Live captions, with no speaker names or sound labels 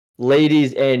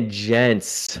Ladies and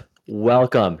gents,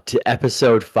 welcome to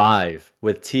episode 5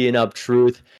 with Teeing Up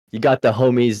Truth. You got the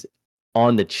homies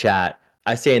on the chat.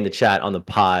 I say in the chat on the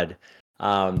pod.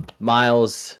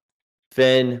 Miles,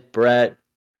 Finn, Brett.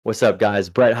 What's up, guys?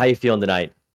 Brett, how you feeling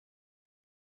tonight?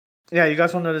 Yeah, you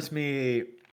guys will notice me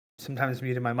sometimes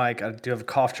muting my mic. I do have a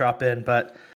cough drop in,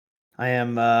 but I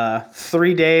am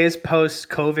 3 days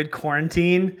post-COVID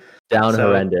quarantine. Down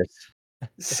horrendous.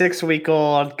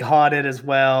 6-week-old caught it as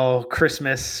well.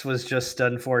 Christmas was just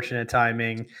unfortunate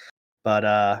timing,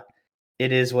 but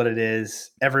it is what it is.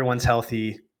 Everyone's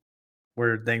healthy.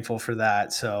 We're thankful for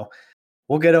that. So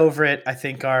we'll get over it. I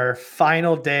think our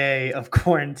final day of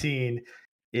quarantine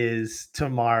is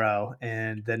tomorrow,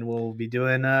 and then we'll be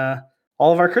doing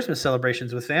all of our Christmas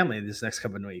celebrations with family this next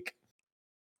coming week.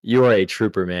 You are a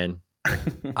trooper, man.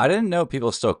 I didn't know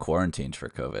people still quarantined for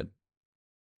COVID.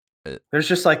 There's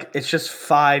just it's just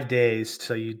 5 days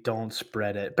so you don't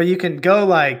spread it. But you can go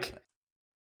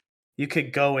you can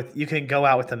go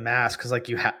out with a mask because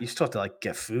you still have to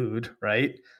get food,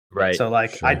 right? Right. So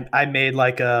Sure. I made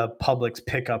a Publix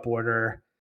pickup order,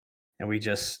 and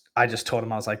I just told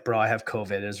him, I was like, bro, I have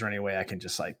COVID. Is there any way I can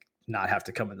just not have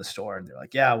to come in the store? And they're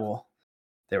like, yeah, well,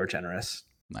 they were generous.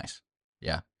 Nice.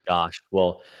 Yeah. Gosh.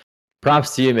 Well,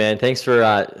 props to you, man. Thanks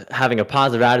for having a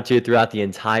positive attitude throughout the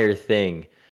entire thing.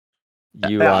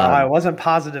 I wasn't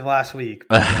positive last week,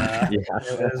 but Yeah.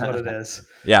 it is what it is.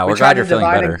 Yeah, we we're glad tried you're to feeling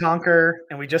divide better. and conquer,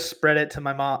 and we just spread it to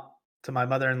my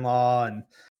mother-in-law,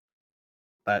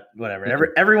 but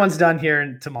whatever. Everyone's done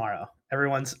here tomorrow.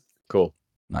 Everyone's cool.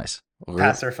 Nice.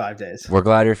 Past their 5 days. We're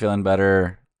glad you're feeling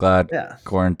better. Glad Yeah.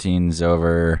 quarantine's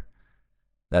over.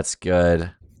 That's good.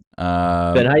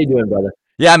 Ben, how you doing, brother?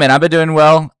 Yeah, man, I've been doing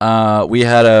well.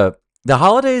 The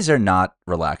holidays are not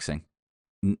relaxing.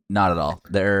 Not at all.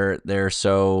 They're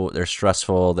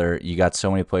stressful. You got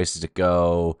so many places to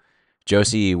go.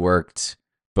 Josie worked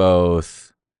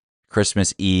both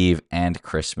Christmas Eve and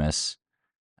Christmas.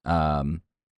 And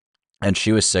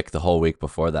she was sick the whole week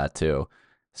before that too.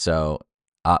 So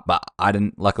but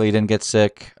I luckily didn't get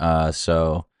sick.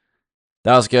 So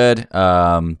that was good.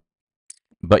 But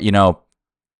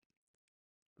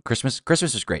Christmas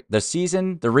is great.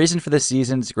 The reason for this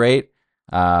season is great.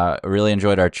 I really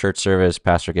enjoyed our church service.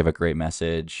 Pastor gave a great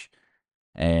message,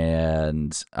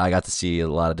 and I got to see a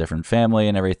lot of different family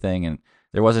and everything, and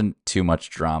there wasn't too much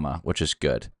drama, which is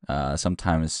good.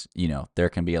 Sometimes, there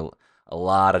can be a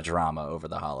lot of drama over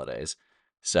the holidays.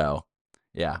 So,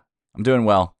 yeah, I'm doing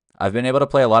well. I've been able to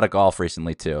play a lot of golf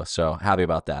recently too, so happy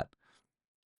about that.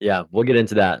 Yeah, we'll get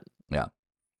into that. Yeah.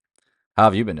 How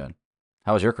have you been doing?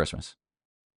 How was your Christmas?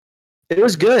 It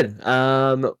was good.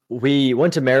 We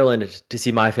went to Maryland to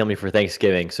see my family for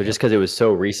Thanksgiving. So just because it was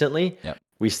so recently,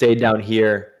 we stayed down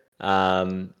here,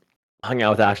 hung out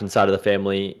with Ashton's side of the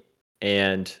family,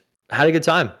 and had a good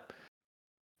time.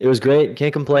 It was great.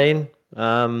 Can't complain.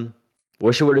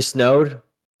 Wish it would have snowed,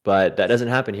 but that doesn't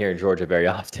happen here in Georgia very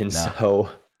often. No. So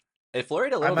it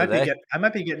flurried a little today. I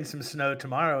might be getting some snow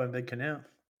tomorrow in Big Canoe.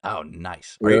 Oh,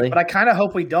 nice. Really? But I kind of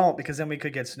hope we don't, because then we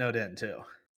could get snowed in too.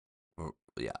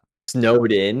 Yeah.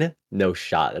 Snowed in? No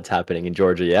shot. That's happening in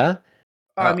Georgia, yeah?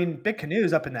 I mean, Big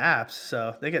Canoe's up in the Apps,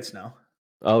 so they get snow.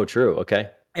 Oh, true. Okay.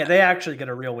 Yeah, they actually get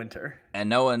a real winter. And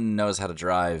no one knows how to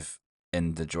drive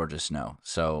in the Georgia snow,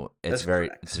 so it's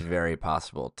very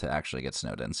possible to actually get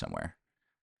snowed in somewhere.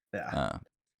 Yeah.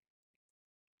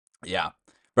 Yeah.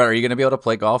 Brett, are you going to be able to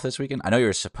play golf this weekend? I know you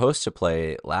were supposed to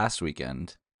play last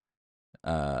weekend.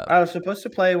 I was supposed to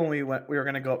play when we were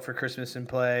going to go up for Christmas and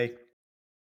play.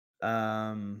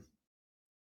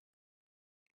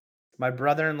 My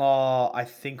brother-in-law, I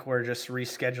think we're just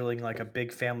rescheduling a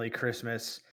big family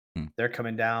Christmas. They're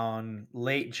coming down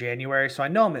late January, so I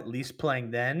know I'm at least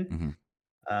playing then.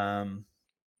 Mm-hmm.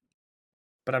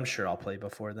 But I'm sure I'll play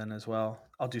before then as well.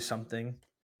 I'll do something.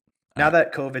 Now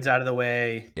that COVID's out of the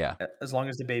way, yeah. As long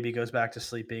as the baby goes back to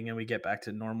sleeping and we get back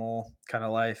to normal kind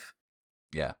of life.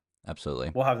 Yeah,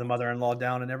 absolutely. We'll have the mother-in-law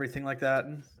down and everything like that,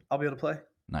 and I'll be able to play.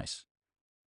 Nice.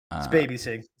 It's baby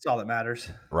safe. It's all that matters.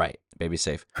 Right. Baby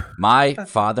safe. My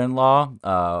father-in-law,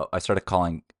 I started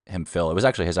calling him Phil. It was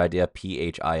actually his idea,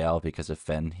 Phil, because of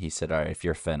Finn. He said, all right, if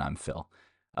you're Finn, I'm Phil.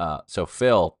 So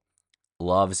Phil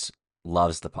loves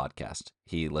the podcast.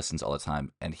 He listens all the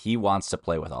time, and he wants to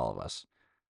play with all of us.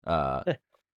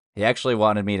 He actually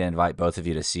wanted me to invite both of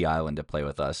you to Sea Island to play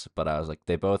with us, but I was like,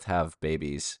 they both have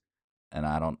babies, and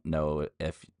I don't know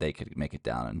if they could make it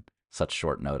down in such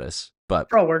short notice. But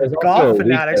bro, we're golf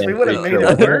fanatics. We would have made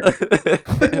it work.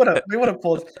 we would have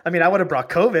pulled. I mean, I would have brought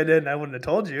COVID in. I wouldn't have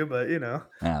told you, but Yeah,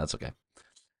 that's okay.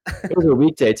 It was a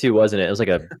weekday too, wasn't it? It was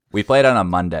we played on a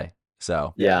Monday,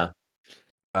 so yeah.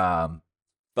 But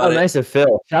nice of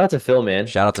Phil. Shout out to Phil, man.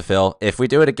 Shout out to Phil. If we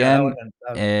do it again, that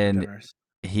would've been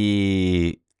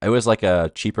and it was like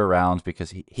a cheaper round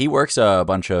because he works a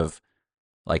bunch of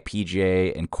like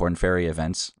PGA and Corn Ferry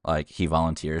events. Like he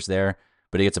volunteers there,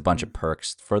 but he gets a bunch of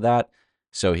perks for that.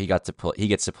 So he gets to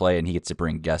play and he gets to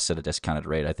bring guests at a discounted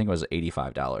rate. I think it was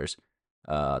 $85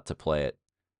 to play at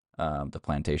the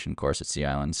plantation course at Sea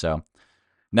Island. So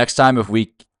next time, if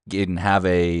we can have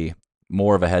a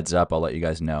more of a heads up, I'll let you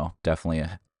guys know. Definitely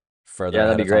further. Yeah,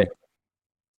 that'd be great.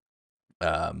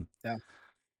 Yeah.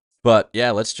 But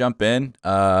yeah, let's jump in.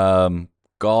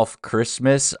 Golf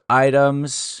Christmas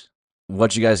items.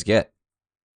 What'd you guys get?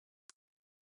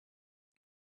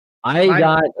 I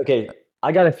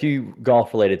got a few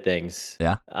golf related things.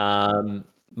 Yeah.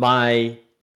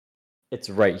 It's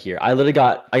right here. I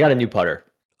got a new putter.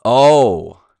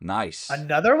 Oh, nice.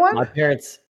 Another one? My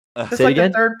parents. It's Say it like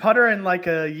again? the third putter in like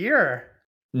a year.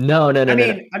 No.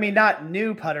 I mean, not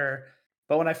new putter,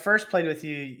 but when I first played with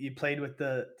you, you played with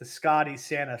the Scotty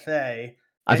Santa Fe.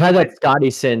 I've had that Scotty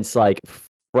since like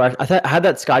I had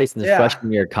that Scotty since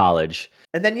freshman year of college.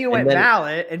 And then you went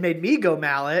mallet and made me go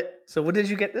mallet. So what did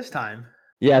you get this time?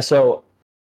 Yeah, so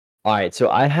all right, so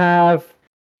I had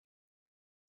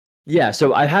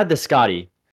the Scotty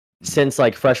since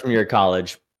like freshman year of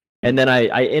college. And then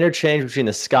I interchanged between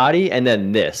the Scotty and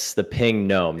then the Ping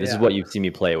Gnome. This is what you've seen me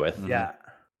play with. Yeah.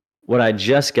 What I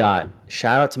just got,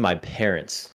 shout out to my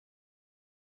parents.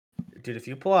 Dude, if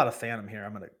you pull out a Phantom here,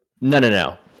 I'm going to...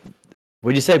 No.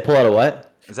 Would you say pull out a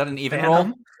what? Is that an even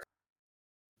roll?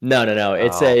 No.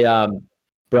 It's a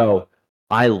bro,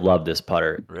 I love this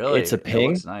putter. Really? It's a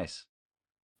Ping. It looks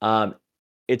nice.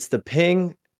 It's the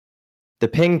Ping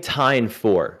Tine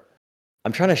 4.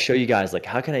 I'm trying to show you guys like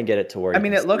how can I get it to work? I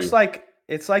mean, it looks like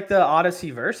it's like the Odyssey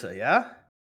Versa, yeah?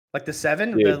 Like the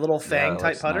 7, the little fang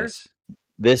type putters. Nice.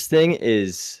 This thing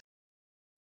is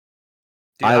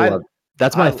Dude,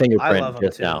 that's my fingerprint love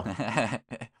just too. now.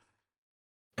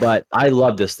 But I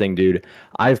love this thing, dude.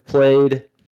 I've played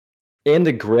in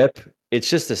the grip. It's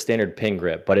just a standard Ping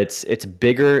grip, but it's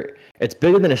bigger. It's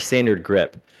bigger than a standard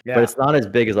grip, but it's not as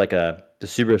big as like the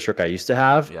Super Stroke I used to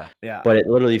have. Yeah. But it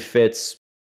literally fits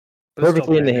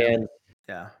perfectly in the hand.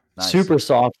 Yeah. Nice. Super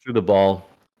soft through the ball.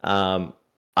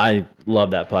 I love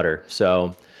that putter.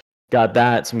 So got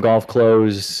that, some golf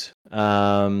clothes.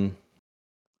 I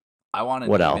want an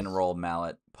what even else? roll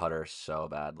mallet putter so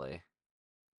badly.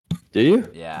 Do you?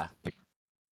 Yeah.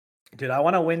 Dude, I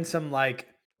want to win some like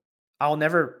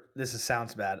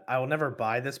sounds bad. I will never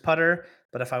buy this putter,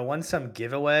 but if I won some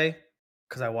giveaway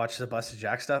because I watched the Busted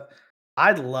Jack stuff,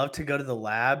 I'd love to go to the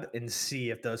lab and see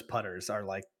if those putters are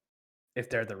like if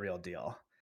they're the real deal.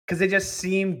 Because they just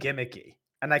seem gimmicky.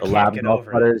 And I can't get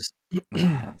over putters.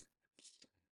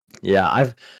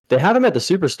 Yeah, they have them at the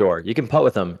Superstore. You can putt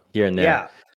with them here and there. Yeah.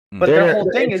 But their whole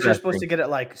thing is you're supposed to get it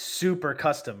like super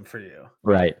custom for you.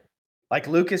 Right. Like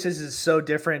Lucas's is so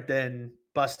different than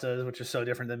Busta's, which is so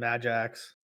different than Mad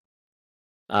Jack's.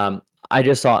 I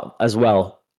just saw as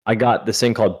well. I got this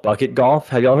thing called Bucket Golf.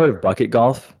 Have y'all heard of Bucket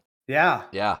Golf? Yeah.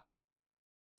 Yeah.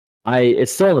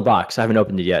 It's still in the box. I haven't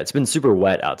opened it yet. It's been super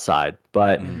wet outside,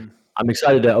 but I'm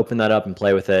excited to open that up and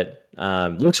play with it.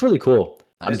 Looks really cool.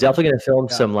 I'm definitely going to film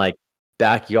some like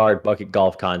backyard bucket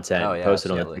golf content, post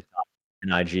it on the TikTok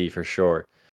and IG for sure.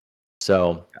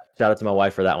 So shout out to my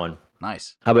wife for that one.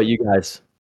 Nice. How about you guys?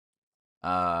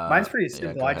 Mine's pretty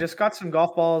simple. I just got some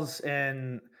golf balls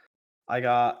and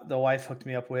the wife hooked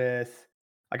me up with,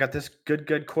 I got this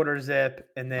good quarter zip,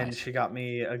 and then she got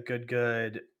me a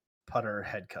good putter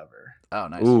head cover. Oh,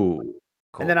 nice. Ooh.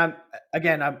 Cool. And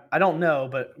then I don't know,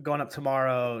 but going up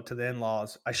tomorrow to the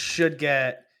in-laws, I should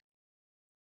get.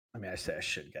 I mean, I say I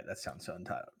should get. That sounds so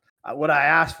entitled. What I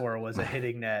asked for was a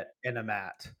hitting net and a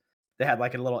mat. They had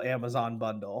like a little Amazon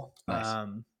bundle. Nice.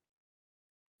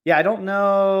 Yeah, I don't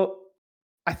know.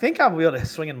 I think I'll be able to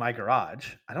swing in my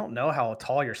garage. I don't know how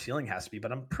tall your ceiling has to be,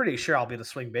 but I'm pretty sure I'll be able to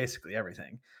swing basically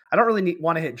everything. I don't really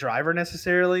want to hit driver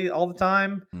necessarily all the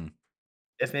time,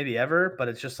 if maybe ever, but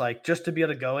it's just like just to be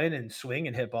able to go in and swing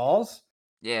and hit balls.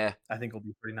 Yeah, I think will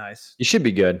be pretty nice. You should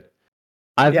be good.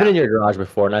 I've been in your garage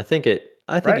before, and I think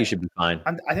you should be fine.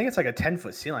 I think it's like a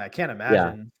 10-foot ceiling. I can't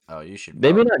imagine. Yeah. Oh, you should.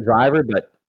 Maybe not driver,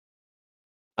 but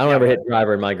I don't ever hit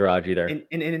driver in my garage either. And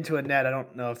into a net, I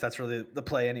don't know if that's really the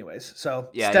play anyways. So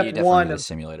step you one need a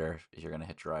simulator if you're gonna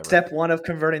hit driver. Step one of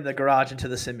converting the garage into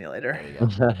the simulator. There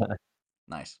you go.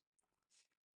 Nice.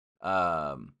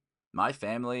 My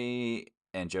family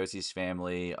and Josie's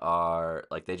family are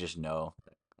like they just know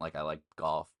like I like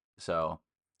golf. So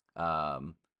I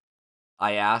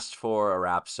asked for a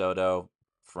Rapsodo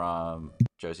from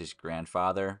Josie's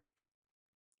grandfather.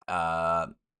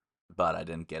 but I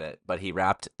didn't get it. But he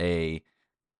wrapped it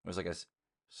was like a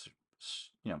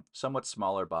somewhat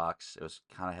smaller box. It was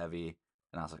kind of heavy,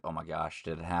 and I was like, oh my gosh,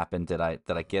 did it happen? Did I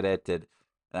get it? And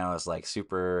I was like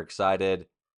super excited.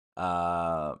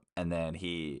 And then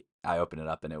I opened it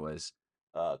up, and it was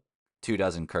 2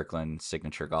 dozen Kirkland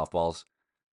signature golf balls.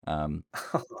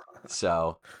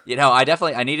 So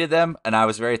I needed them, and I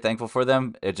was very thankful for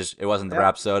them. It wasn't the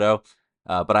Rapsodo,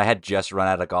 but I had just run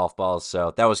out of golf balls,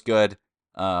 so that was good.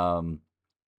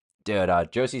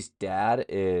 Dude, Josie's dad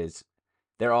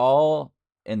they're all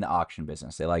in the auction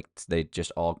business. They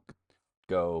just all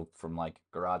go from like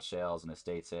garage sales and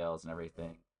estate sales and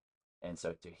everything. And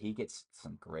so, dude, he gets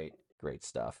some great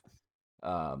stuff.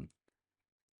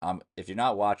 If you're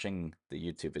not watching the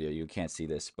YouTube video, you can't see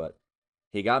this, but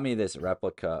he got me this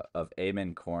replica of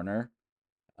Amen Corner,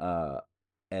 and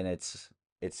it's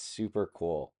super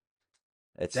cool.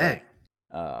 It's dang.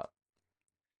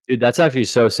 Dude, that's actually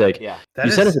so sick. Yeah, you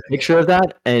sent us a picture of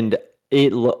that, and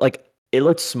it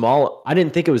looked small. I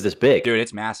didn't think it was this big. Dude,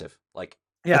 it's massive. Like,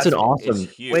 that's an awesome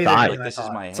huge. Like, this is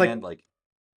my it's hand. Like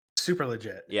super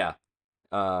legit. Yeah.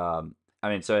 I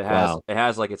mean, so it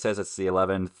has like, it says it's the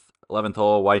 11th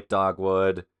hole, white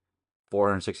dogwood,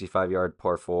 465-yard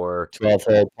par 4, 12th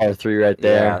hole par 3 right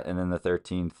there. Yeah, and then the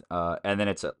 13th, and then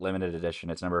it's a limited edition.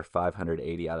 It's number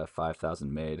 580 out of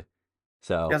 5,000 made.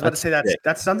 So I was about to say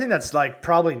that's something that's like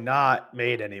probably not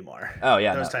made anymore. Oh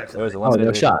yeah, those types of it was a limited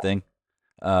edition thing.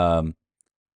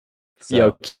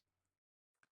 Yo,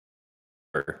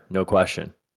 no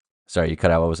question. Sorry, you cut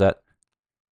out. What was that?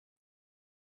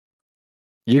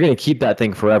 You're gonna keep that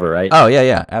thing forever, right? Oh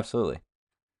yeah, absolutely.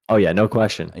 Oh yeah, no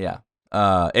question. Yeah,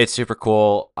 it's super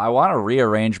cool. I want to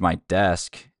rearrange my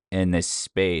desk in this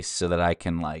space so that I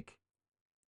can like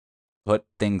put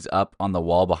things up on the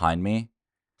wall behind me.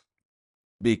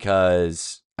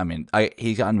 Because I mean,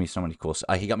 he got me so many cool.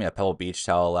 He got me a Pebble Beach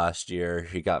towel last year.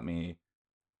 He got me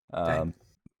some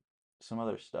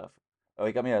other stuff. Oh,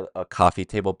 he got me a coffee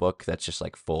table book that's just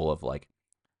like full of like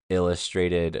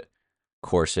illustrated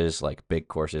courses, like big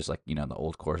courses, like the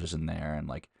old courses in there, and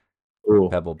like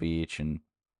Pebble Beach and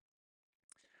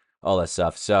all that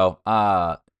stuff. So,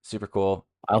 super cool.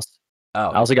 I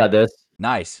also got this.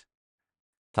 Nice.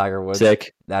 Tiger Woods.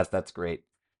 Sick. That's great.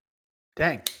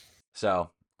 Dang.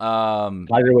 So,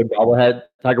 Tiger Woods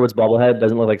bobblehead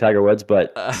doesn't look like Tiger Woods,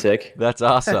 but sick. That's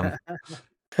awesome.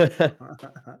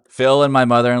 Phil and my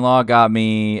mother-in-law got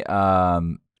me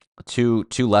two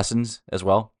lessons as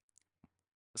well.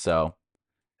 So,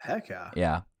 heck yeah.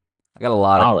 Yeah. I got a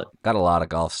lot of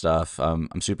golf stuff. I'm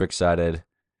super excited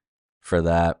for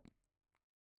that.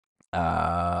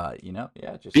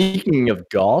 Speaking of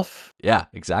golf. Yeah,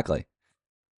 exactly.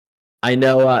 I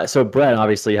know. So Brett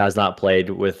obviously has not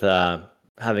played with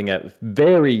having a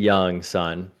very young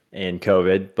son in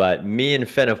COVID, but me and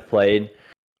Finn have played.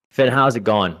 Finn, how's it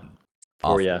gone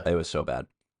for you? It was so bad.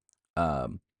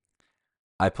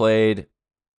 I played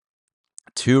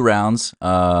 2 rounds.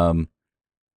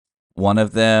 One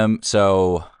of them.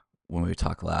 So when we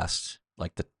talked last,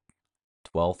 like the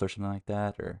 12th or something like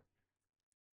that, or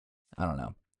I don't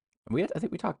know. I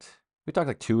think we talked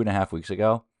like 2.5 weeks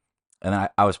ago. And then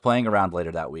I was playing around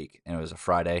later that week, and it was a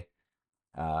Friday.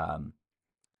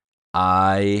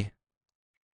 I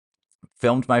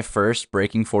filmed my first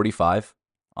breaking 45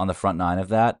 on the front 9 of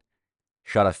that.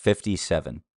 Shot a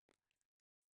 57.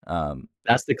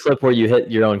 That's the clip where you hit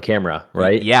your own camera,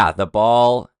 right? Yeah, the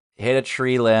ball hit a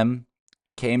tree limb,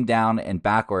 came down and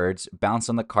backwards, bounced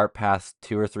on the cart path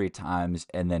 2 or 3 times,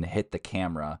 and then hit the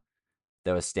camera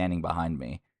that was standing behind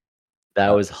me.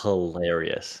 That was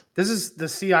hilarious. This is the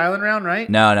Sea Island round, right?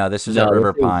 No, this was at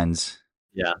River Pines.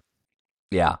 Yeah.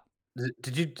 Yeah.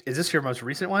 Is this your most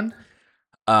recent one?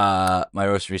 My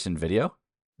most recent video?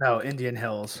 No, Indian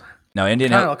Hills. No,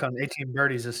 Indian Hills. I'm trying to look on 18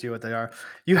 birdies to see what they are.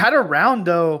 You had a round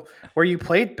though where you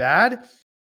played bad,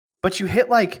 but you hit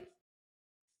like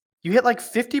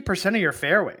 50% of your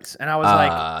fairways, and I was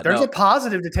like, "There's a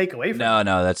positive to take away from."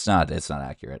 No, it's not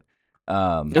accurate.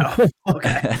 No,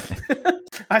 okay.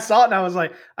 I saw it and I was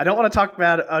like, I don't want to talk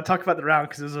about the round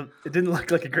because it didn't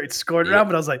look like a great scored round,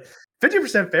 but I was like,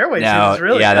 50% fairway is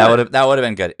really good. that would have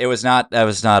been good. It was not. That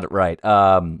was not right.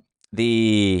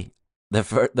 The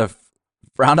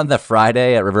round on the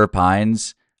Friday at River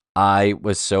Pines, I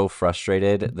was so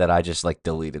frustrated that I just like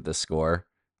deleted the score.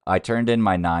 I turned in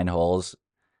my 9 holes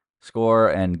score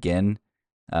and Ginn,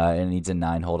 and needs a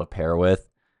 9 hole to pair with,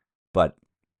 but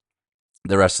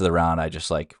the rest of the round,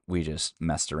 we just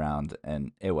messed around,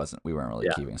 and we weren't really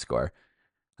keeping score.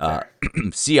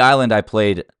 Sea Island, I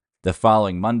played the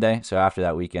following Monday, so after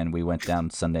that weekend, we went down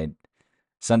Sunday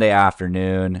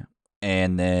afternoon,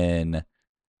 and then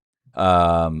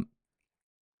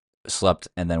Slept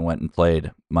and then went and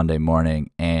played Monday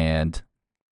morning. And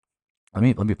let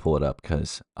me pull it up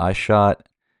because I shot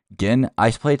Gin.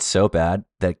 I played so bad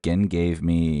that Gin gave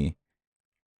me,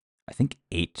 I think,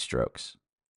 8 strokes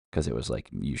because it was like,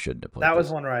 you shouldn't have played. That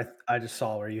was one where I just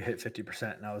saw where you hit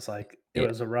 50%, and I was like, it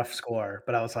was a rough score,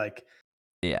 but I was like,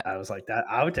 yeah, I was like that.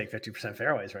 I would take 50%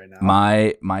 fairways right now.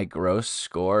 My gross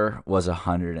score was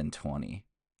 120,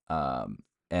 and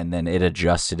then it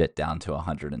adjusted it down to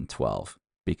 112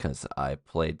 because I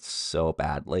played so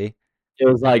badly. It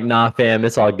was like, nah, fam,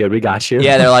 it's all good. We got you.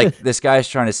 Yeah, they're like, this guy's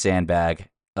trying to sandbag.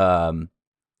 And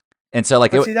so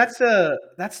like, but see, that's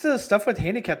the stuff with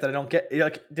handicap that I don't get.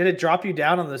 Like, did it drop you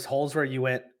down on those holes where you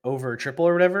went over triple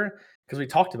or whatever? Because we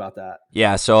talked about that.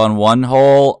 Yeah, so on one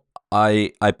hole,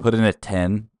 I put in a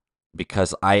 10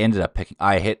 because I ended up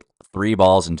I hit 3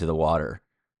 balls into the water.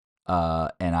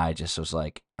 And I just was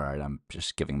like, all right, I'm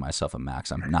just giving myself a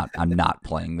max. I'm not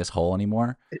playing this hole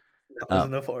anymore. That was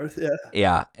in the fourth, yeah.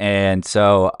 Yeah, and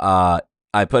so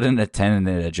I put in a 10 and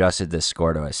it adjusted the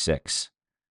score to a 6.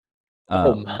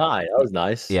 Oh my, that was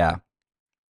nice. Yeah.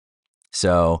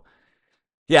 So,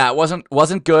 yeah, it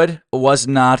wasn't good. It was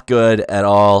not good at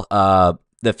all. The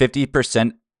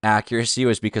 50% accuracy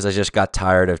was because I just got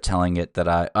tired of telling it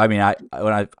that when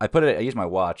I put it, I used my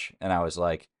watch and I was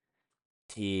like,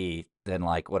 T, then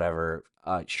like whatever,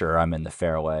 sure, I'm in the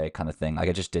fairway kind of thing. Like,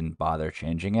 I just didn't bother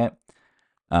changing it.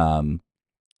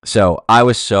 So I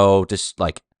was so just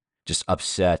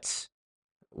upset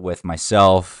with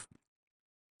myself.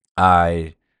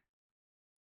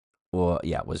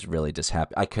 Was really just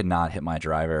happy. I could not hit my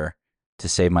driver to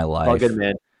save my life. All good,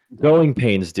 man. Growing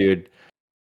pains, dude.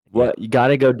 What, you got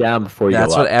to go down before you go up.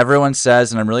 That's what everyone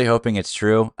says, and I'm really hoping it's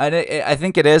true. I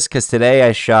think it is because today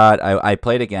I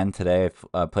played again today.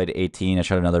 I played 18. I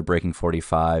shot another breaking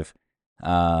 45.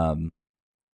 And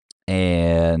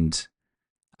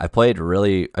I played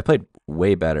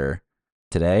way better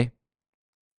today.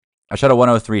 I shot a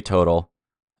 103 total.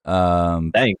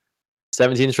 Dang.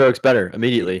 17 strokes better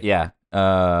immediately. Yeah.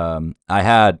 I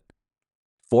had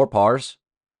 4 pars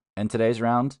in today's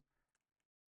round.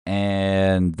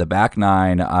 And the back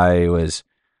 9, I was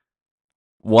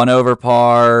 1 over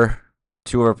par,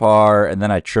 2 over par, and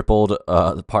then I tripled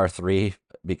the par 3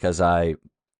 because I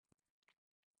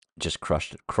just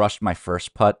crushed my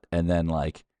first putt, and then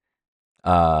like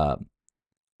I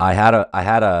had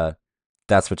a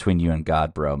that's between you and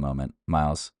God, bro moment,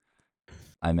 Miles.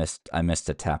 I missed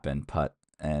a tap in putt,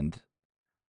 and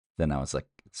then I was like,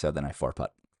 so then I 4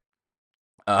 putt.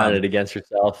 Had it against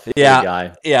yourself. Yeah,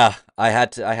 guy. Yeah, I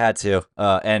had to.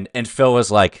 And Phil was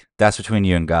like, "That's between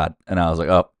you and God," and I was like,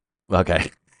 "Oh,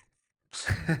 okay."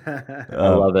 I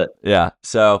love it. Yeah.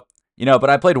 So but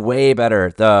I played way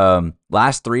better. The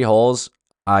last 3 holes,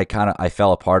 I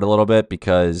fell apart a little bit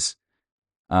because,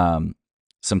 some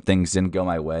things didn't go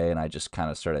my way, and I just kind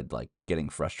of started like getting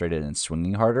frustrated and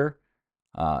swinging harder,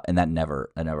 and that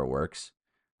never works.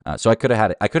 So I could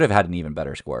have had an even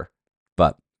better score,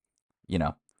 but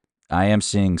I am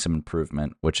seeing some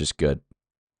improvement, which is good.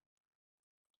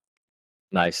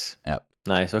 Nice. Yep.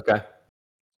 Nice. Okay.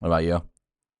 What about you?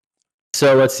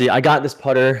 So let's see. I got this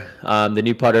putter, the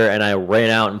new putter, and I ran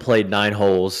out and played 9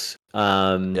 holes.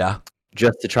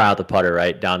 Just to try out the putter,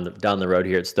 right down the road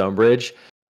here at Stonebridge.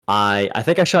 I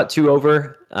think I shot 2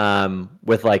 over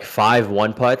with like 5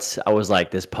 1-putts. I was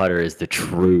like, this putter is the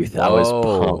truth. Whoa, I was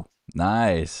pumped.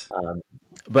 Nice.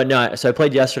 But no, so I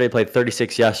played yesterday, played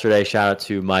 36 yesterday. Shout out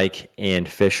to Mike and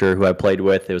Fisher, who I played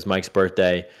with. It was Mike's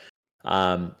birthday.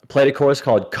 Played a course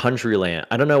called Countryland.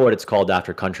 I don't know what it's called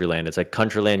after Countryland. It's like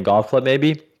Countryland Golf Club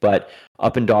maybe, but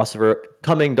up in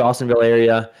Dawsonville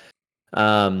area.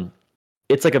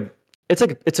 It's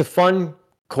a fun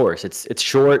course. It's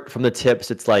short from the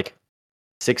tips. It's like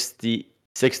 60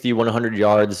 100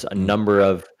 yards, a number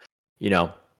of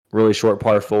really short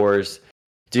par 4s.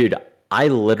 Dude, I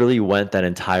literally went that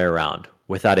entire round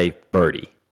without a birdie.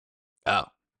 Oh.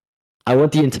 I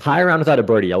went the entire round without a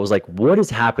birdie. I was like, what is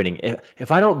happening? If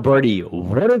I don't birdie,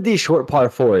 what are these short par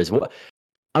 4s?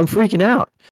 I'm freaking out.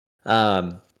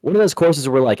 One of those courses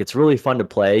where like it's really fun to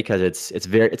play because it's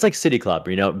like City Club,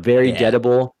 very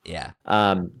gettable. Yeah.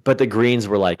 But the greens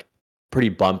were like pretty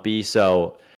bumpy.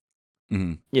 So,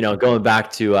 going back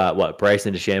to what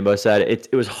Bryson DeChambeau said,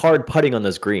 it was hard putting on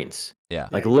those greens. Yeah.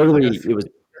 Like literally it was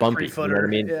bumpy. You know what I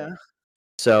mean? Yeah.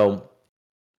 So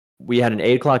we had an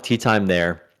 8:00 tee time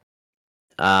there.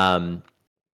 Grabbed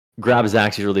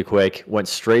Zaxby's really quick. Went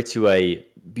straight to a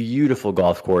beautiful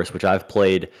golf course, which I've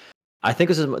played. I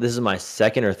think this is my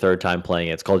second or third time playing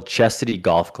it. It's called Chastity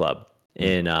Golf Club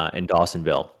in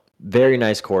Dawsonville. very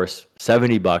nice course,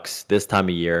 $70 this time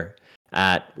of year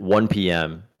at 1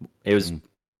 p.m. It was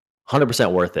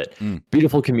 100% worth it.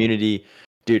 Beautiful community.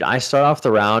 Dude, I start off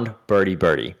the round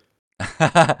birdie.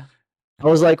 I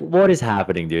was like, what is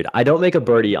happening, dude? I don't make a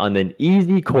birdie on an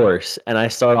easy course, and I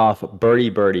start off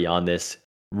birdie on this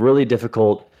really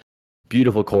difficult,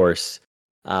 beautiful course.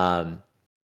 And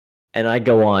I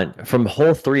go on from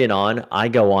hole 3 and on, I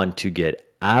go on to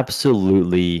get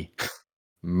absolutely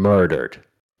murdered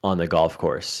on the golf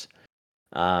course.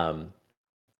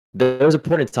 There was a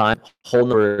point in time, hole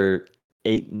number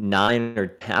 8, 9, or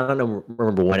 10, I don't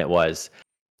remember when it was.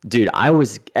 Dude,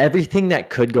 everything that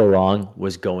could go wrong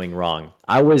was going wrong.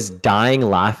 I was dying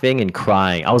laughing and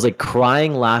crying. I was like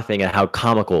crying laughing at how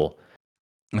comical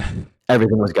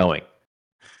everything was going.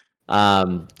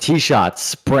 Tee shots,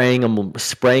 spraying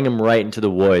them right into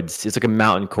the woods. It's like a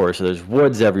mountain course, so there's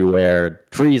woods everywhere.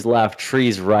 Trees left,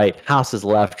 trees right, houses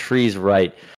left, trees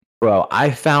right. Bro, I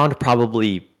found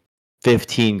probably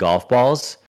 15 golf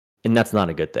balls, and that's not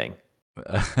a good thing.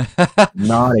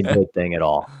 Not a good thing at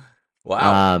all.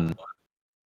 Wow.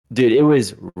 Dude, it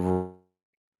was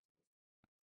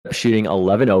shooting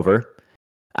 11 over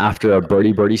after a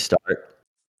birdie start.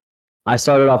 I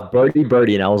started off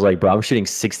birdie, and I was like, bro, I'm shooting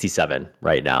 67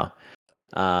 right now.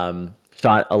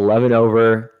 Shot 11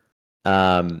 over.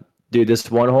 Dude, this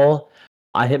one hole,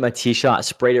 I hit my tee shot,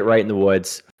 sprayed it right in the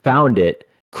woods, found it.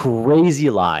 Crazy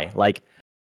lie. Like,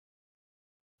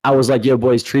 I was like, yo,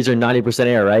 boys, trees are 90%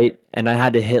 air, right? And I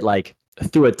had to hit like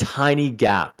through a tiny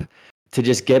gap to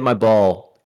just get my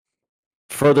ball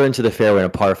further into the fairway in a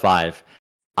par 5.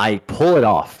 I pull it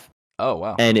off. Oh,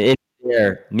 wow. And in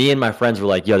there, me and my friends were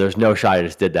like, yo, there's no shot. I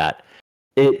just did that.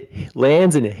 It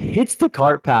lands and hits the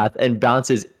cart path and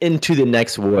bounces into the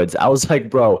next woods. I was like,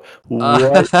 bro, what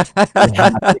is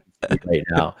happening right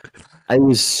now? It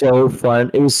was so fun.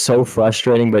 It was so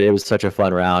frustrating, but it was such a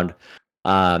fun round.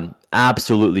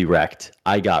 Absolutely wrecked.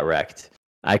 I got wrecked.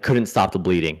 I couldn't stop the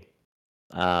bleeding.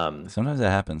 Sometimes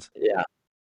that happens. Yeah,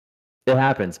 it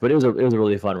happens. But it was a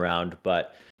really fun round.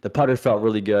 But the putter felt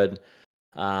really good.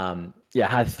 Yeah,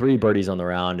 had 3 birdies on the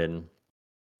round, and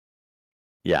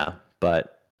yeah.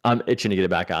 But I'm itching to get it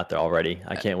back out there already.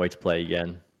 I can't wait to play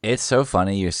again. It's so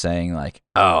funny you saying like,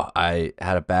 oh, I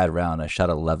had a bad round. I shot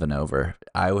 11 over.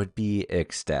 I would be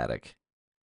ecstatic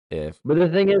if. But the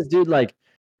thing is, dude, like,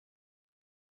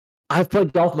 I've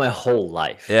played golf my whole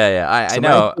life. Yeah. I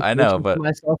know, but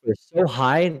myself are so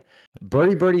high.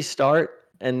 Birdie start,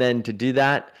 and then to do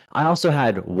that, I also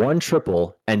had 1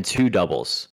 triple and 2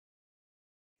 doubles.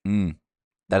 That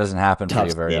doesn't happen for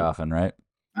you very Tough often, right?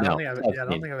 I don't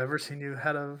think I've ever seen you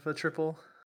head of a triple.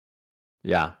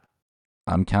 Yeah.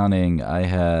 I'm counting. I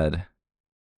had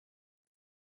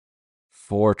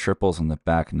 4 triples on the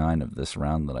back 9 of this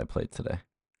round that I played today,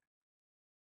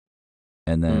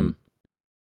 and then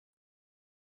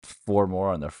 4 more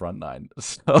on the front 9.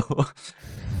 So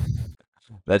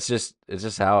it's just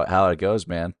how it goes,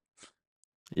 man.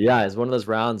 Yeah, it's one of those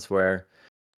rounds where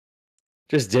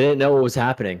just didn't know what was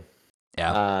happening.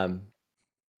 Yeah.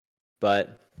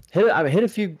 But hit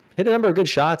a number of good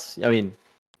shots. I mean,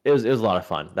 it was a lot of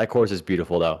fun. That course is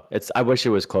beautiful though. I wish it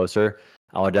was closer.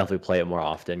 I would definitely play it more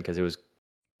often because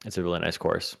it's a really nice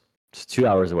course. It's 2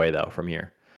 hours away though from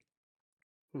here.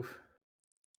 Oof.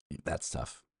 That's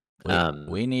tough.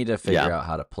 We need to figure out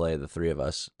how to play the 3 of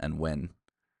us and win.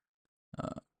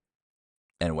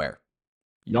 And where?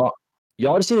 Y'all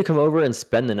just need to come over and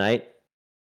spend the night.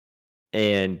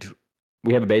 And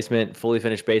we have a basement, fully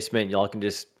finished basement. Y'all can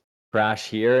just crash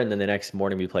here, and then the next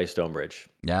morning we play Stonebridge.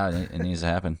 Yeah, it needs to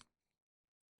happen.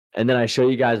 And then I show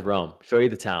you guys Rome. Show you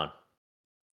the town.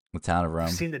 The town of Rome.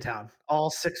 I've seen the town. All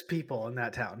 6 people in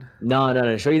that town.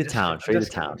 No. Show you the town. Show you the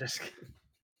town.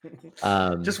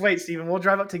 Just wait, Steven. We'll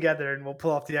drive up together and we'll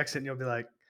pull off the exit, and you'll be like,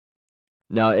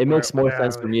 no, it makes more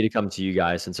sense for me to come to you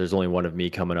guys since there's only one of me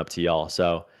coming up to y'all.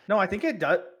 So no, I think it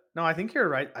does. No, I think you're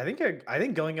right. I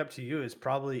think going up to you is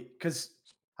probably because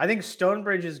I think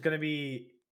Stonebridge is going to be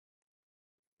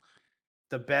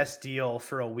the best deal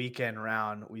for a weekend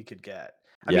round we could get.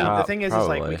 I mean, the thing is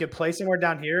like we could play somewhere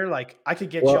down here. Like I could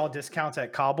get y'all discounts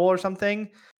at Cobble or something,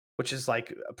 which is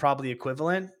like probably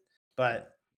equivalent,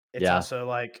 but it's also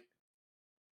like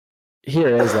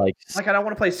here is like I don't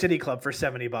want to play City Club for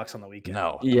 $70 on the weekend.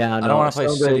 No, yeah, I don't want to play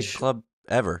City Club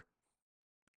ever.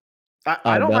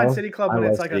 I don't mind City Club when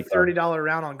it's like a $30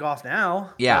 round on Golf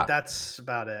Now. Yeah, but that's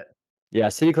about it. Yeah,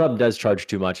 City Club does charge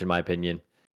too much in my opinion.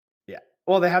 Yeah,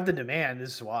 well, they have the demand.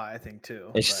 This is why I think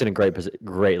too. It's just in a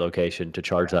great location to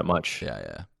charge that much.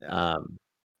 Yeah.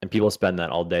 And people spend that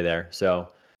all day there. So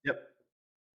yep.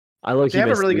 I look. They have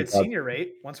a really good senior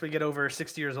rate. Once we get over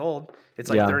 60 years old, it's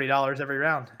like $30 every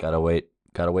round. Got a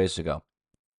ways to go.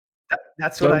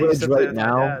 That's what I used to play with my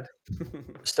dad.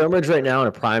 Stonebridge right now in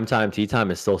a prime time tee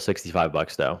time is still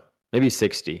 $65 though, maybe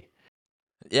 60.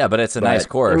 Yeah, but it's a nice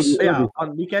course. Yeah,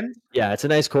 on weekends. Yeah, it's a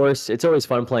nice course. It's always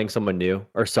fun playing someone new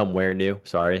or somewhere new.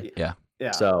 Sorry. Yeah.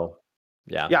 So,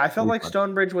 yeah. Yeah, I felt like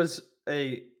Stonebridge was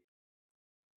a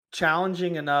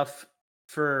challenging enough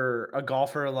for a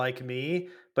golfer like me,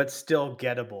 but still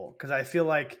gettable. Because I feel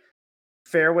like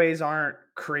fairways aren't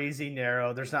crazy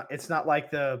narrow. It's not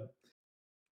like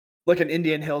an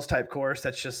Indian Hills type course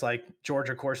that's just like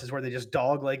Georgia courses where they just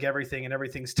dogleg everything and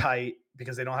everything's tight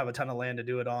because they don't have a ton of land to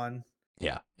do it on.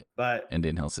 Yeah. But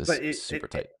Indian Hills is super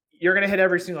tight. You're gonna hit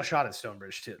every single shot at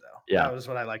Stonebridge too, though. Yeah. That was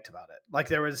what I liked about it. Like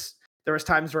there was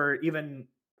times where even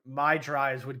my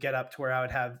drives would get up to where I would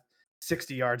have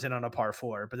 60 yards in on a par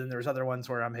 4, but then there's other ones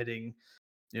where I'm hitting,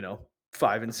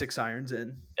 5 and 6 irons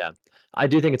in. Yeah. I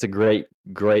do think it's a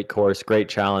great course, great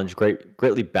challenge,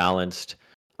 greatly balanced.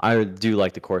 I do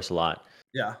like the course a lot.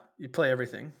 Yeah, you play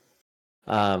everything.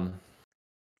 All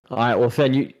right. Well,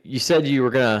 Finn, you said you were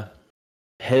gonna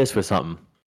hit us with something.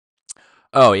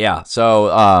 Oh yeah. So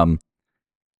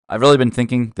I've really been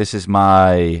thinking. This is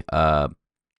my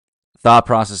thought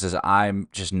process is I'm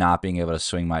just not being able to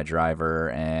swing my driver,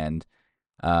 and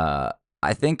I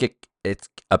think it's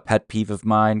a pet peeve of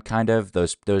mine. Kind of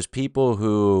those people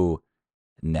who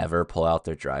never pull out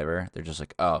their driver. They're just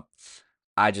like, oh,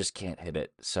 I just can't hit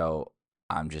it, so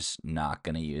I'm just not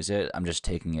gonna use it. I'm just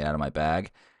taking it out of my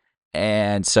bag,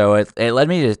 and so it led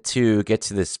me to get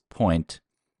to this point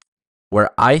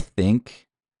where I think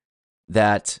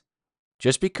that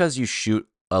just because you shoot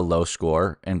a low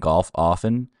score in golf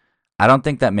often, I don't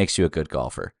think that makes you a good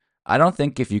golfer. I don't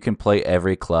think if you can play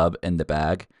every club in the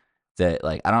bag that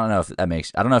I don't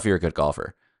know if you're a good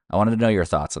golfer. I wanted to know your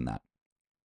thoughts on that.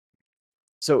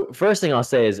 So first thing I'll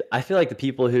say is I feel like the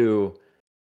people who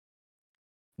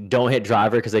don't hit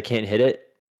driver because they can't hit it,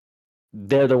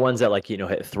 they're the ones that hit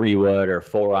 3-wood or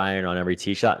 4-iron on every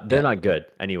tee shot. They're not good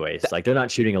anyways. They're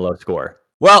not shooting a low score.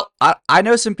 Well, I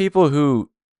know some people who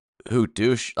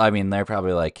do. I mean, they're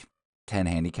probably 10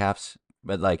 handicaps,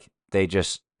 but they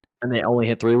just and they only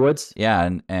hit 3-woods. Yeah,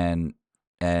 and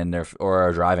they're or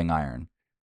a driving iron.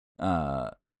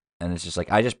 And it's just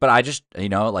I just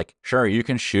sure you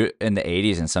can shoot in the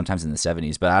 80s and sometimes in the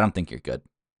 70s, but I don't think you're good.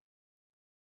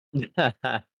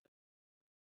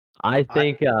 I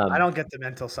think I don't get the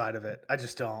mental side of it. I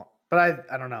just don't. But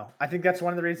I don't know. I think that's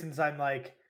one of the reasons I'm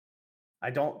I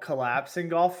don't collapse in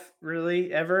golf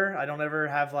really ever. I don't ever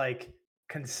have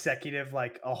consecutive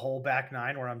a whole back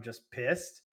nine where I'm just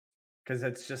pissed because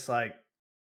it's just I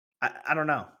don't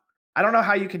know. I don't know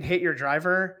how you can hit your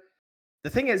driver. The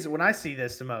thing is, when I see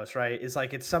this the most, right, is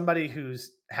it's somebody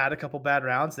who's had a couple bad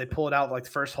rounds. They pull it out the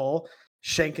first hole,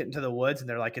 shank it into the woods, and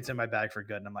they're like, it's in my bag for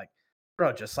good. And I'm like,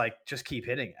 bro, just keep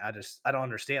hitting. I don't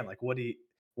understand.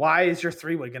 Why is your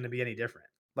 3-wood going to be any different?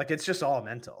 It's just all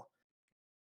mental.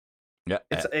 Yeah.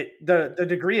 The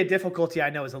degree of difficulty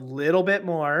I know is a little bit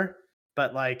more,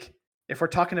 but if we're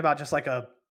talking about just a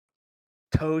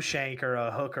toe shank or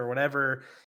a hook or whatever,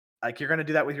 you're going to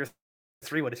do that with your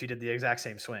 3-wood if you did the exact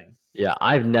same swing. Yeah,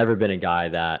 I've never been a guy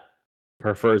that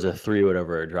prefers a 3-wood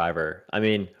over a driver. I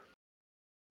mean,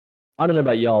 I don't know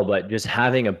about y'all, but just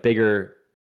having a bigger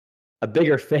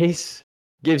face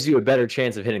gives you a better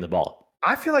chance of hitting the ball.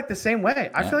 I feel the same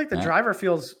way. I feel the driver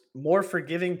feels more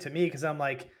forgiving to me because I'm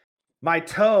my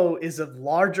toe is a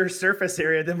larger surface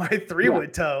area than my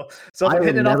 3-wood toe. So if I'm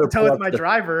hitting it off the toe with my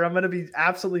driver, I'm going to be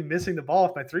absolutely missing the ball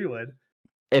with my 3-wood.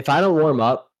 If I don't warm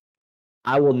up,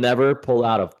 I will never pull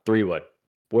out a 3-wood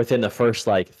within the first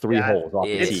 3 holes off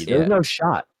the tee. There's no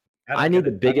shot. I need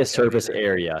the biggest surface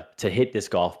area to hit this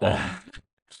golf ball.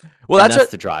 Well,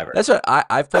 that's the driver. That's what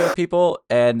I've played with people,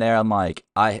 and I'm I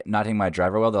not hitting my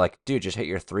driver well. They're like, dude, just hit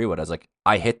your 3-wood. I was like,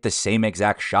 I hit the same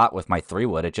exact shot with my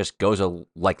 3-wood. It just goes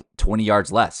 20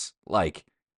 yards less. If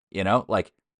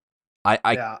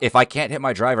I can't hit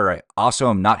my driver, I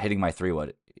also am not hitting my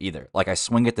 3-wood either. I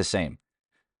swing it the same.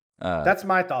 That's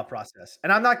my thought process,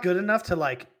 and I'm not good enough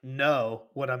to know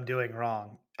what I'm doing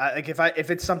wrong.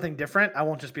 If it's something different, I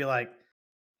won't just be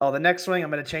oh, the next swing I'm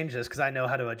going to change this because I know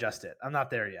how to adjust it. I'm not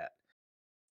there yet.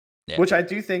 Yeah. Which I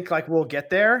do think we'll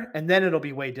get there, and then it'll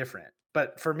be way different.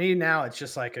 But for me now, it's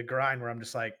just a grind where I'm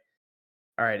just all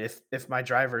right, if my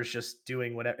driver is just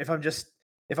doing whatever,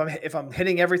 if I'm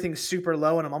hitting everything super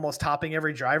low and I'm almost topping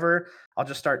every driver, I'll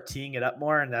just start teeing it up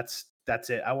more, and that's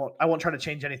it. I won't try to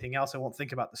change anything else. I won't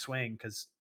think about the swing because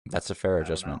that's a fair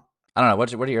adjustment. I don't know.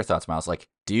 What are your thoughts, Miles?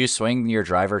 Do you swing your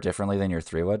driver differently than your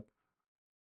 3-wood?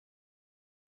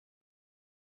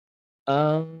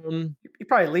 You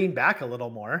probably lean back a little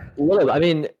more. A little. I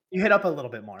mean, you hit up a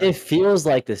little bit more. It feels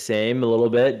like the same a little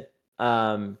bit.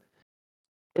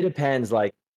 It depends.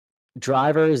 Like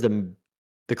driver is the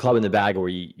club in the bag where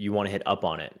you want to hit up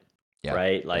on it,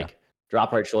 right? Like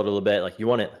drop right shoulder a little bit. Like you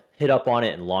want to hit up on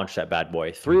it and launch that bad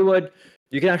boy. 3-wood,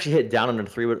 you can actually hit down on a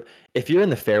 3-wood. If you're in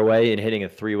the fairway and hitting a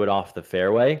 3-wood off the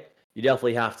fairway, you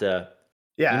definitely have to.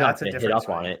 Yeah, you're not that's a gonna different hit up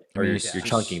swing. on it, or you're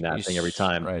chunking that thing every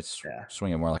time. Right,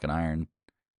 swing it more like an iron.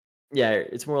 Yeah,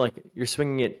 it's more like you're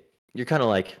swinging it. You're kind of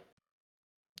like,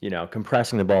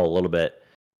 compressing the ball a little bit.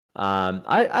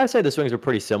 I'd say the swings are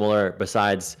pretty similar.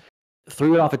 Besides,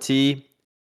 3-wood off a tee,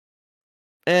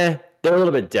 they're a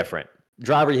little bit different.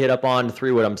 Driver you hit up on,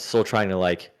 3-wood I'm still trying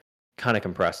to kind of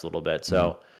compress a little bit.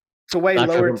 So it's a way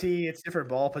lower tee. It's different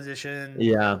ball position.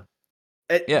 Yeah.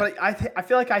 But I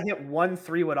feel like I hit 1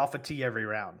 3-wood off a tee every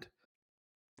round.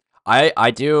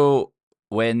 I do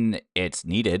when it's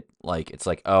needed. Like it's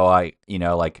like, oh, I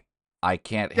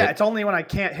can't hit. Yeah, it's only when I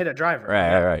can't hit a driver.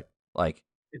 Right. Like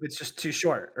if it's just too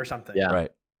short or something. Yeah.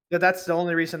 Right. That's the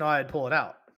only reason why I'd pull it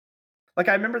out. Like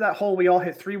I remember that hole we all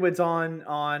hit 3-woods on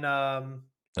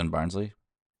Barnsley?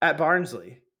 At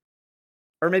Barnsley.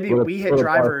 Or maybe we hit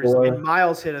drivers and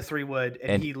Miles hit a 3-wood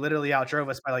and he literally outdrove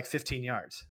us by 15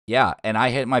 yards. Yeah, and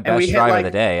I hit my best drive of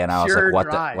the day and I was like,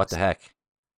 what the heck?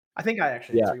 I think I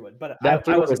actually hit 3-wood, but that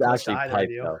I was actually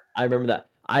piped though. I remember that.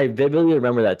 I vividly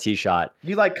remember that tee shot.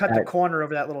 You cut the corner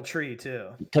over that little tree too.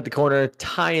 Cut the corner,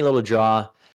 tiny little draw.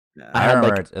 Yeah. I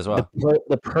remember it as well.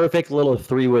 The perfect little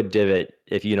 3-wood divot,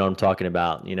 if you know what I'm talking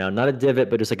about. Not a divot,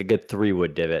 but just like a good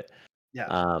 3-wood divot.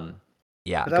 Yeah.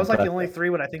 Yeah. But that was the only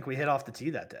 3-wood I think we hit off the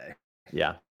tee that day.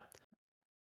 Yeah.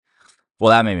 Well,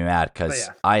 that made me mad because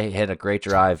I hit a great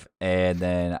drive and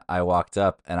then I walked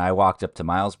up to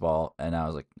Miles' ball and I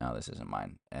was like, no, this isn't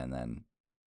mine. And then,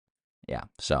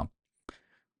 so.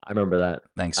 I remember that.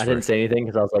 Thanks. I didn't say anything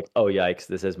because I was like, oh, yikes,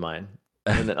 this is mine.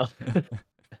 And then,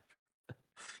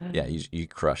 yeah, you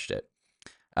crushed it.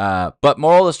 But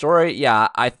moral of the story,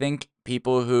 I think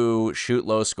people who shoot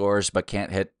low scores but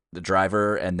can't hit the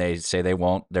driver and they say they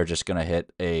won't, they're just going to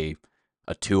hit a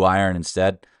 2-iron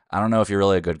instead. I don't know if you're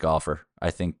really a good golfer. I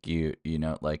think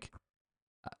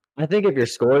I think if your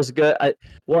score is good,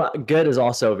 good is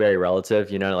also very relative.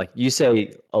 You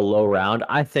say a low round,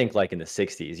 I think in the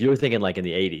 60s. You were thinking in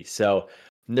the 80s. So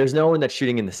there's no one that's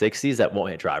shooting in the 60s that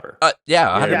won't hit driver.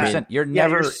 100%. You're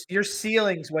never. Your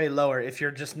ceiling's way lower if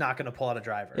you're just not going to pull out a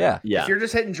driver. Yeah. If you're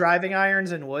just hitting driving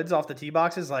irons and woods off the tee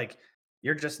boxes,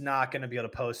 you're just not going to be able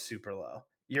to post super low.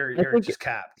 You're just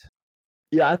capped.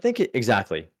 Yeah, I think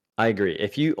exactly. I agree.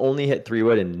 If you only hit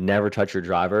 3-wood and never touch your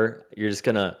driver, you're just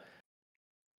gonna.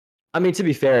 I mean, to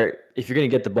be fair, if you're gonna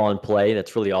get the ball in play,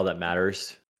 that's really all that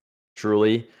matters,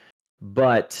 truly.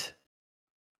 But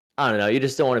I don't know. You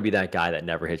just don't want to be that guy that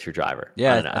never hits your driver.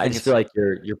 Yeah, I don't know. I just feel like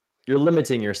you're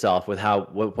limiting yourself with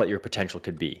what your potential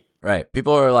could be. Right.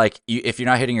 People are like, if you're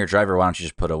not hitting your driver, why don't you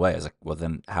just put it away? I was like, well,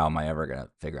 then how am I ever gonna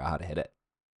figure out how to hit it?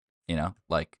 Yeah.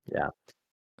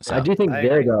 So. I do think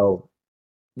though,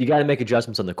 you got to make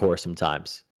adjustments on the course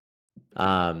sometimes. In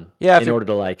order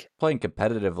to playing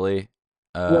competitively.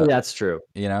 That's true.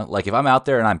 If I'm out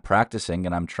there and I'm practicing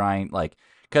and I'm trying,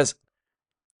 because,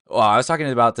 I was talking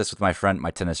about this with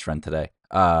my tennis friend today.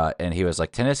 And he was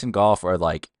like, tennis and golf are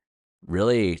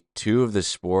really two of the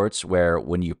sports where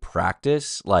when you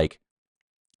practice,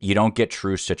 you don't get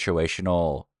true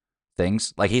situational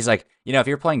things. He's like, if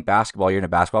you're playing basketball, you're in a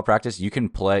basketball practice, you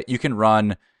can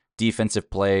run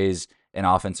defensive plays and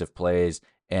offensive plays,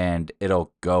 and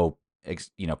it'll go,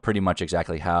 pretty much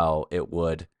exactly how it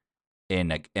would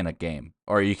in a game.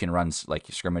 Or you can run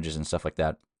scrimmages and stuff like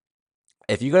that.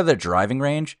 If you go to the driving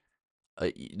range,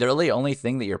 the really only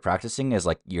thing that you're practicing is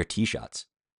your tee shots.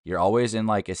 You're always in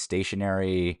a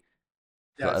stationary.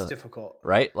 Yeah, it's difficult,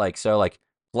 right?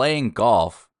 Playing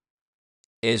golf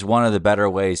is one of the better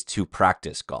ways to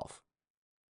practice golf.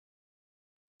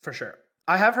 For sure.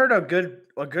 I have heard a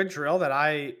good drill that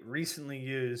I recently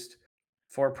used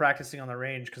for practicing on the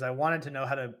range because I wanted to know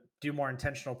how to do more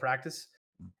intentional practice.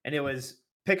 And it was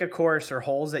pick a course or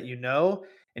holes that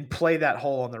and play that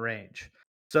hole on the range.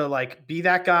 So be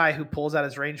that guy who pulls out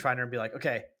his rangefinder and be like,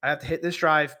 okay, I have to hit this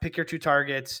drive, pick your 2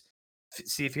 targets,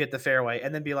 see if you hit the fairway,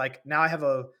 and then be like, now I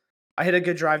hit a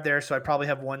good drive there, so I probably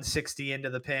have 160 into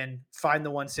the pin, find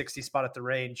the 160 spot at the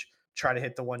range, try to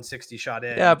hit the 160 shot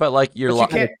in. Yeah, but you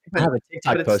can't. I have a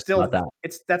TikTok post about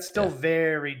that. That's still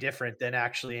very different than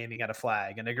actually aiming at a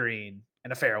flag and a green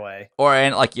and a fairway.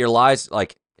 And your lies,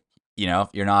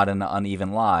 you're not in an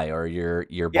uneven lie, or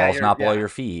your ball's not below your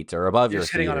feet or above your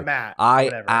feet. Hitting on a mat.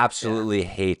 I absolutely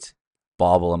hate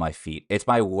ball below my feet. It's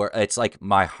it's like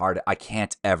my heart. I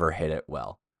can't ever hit it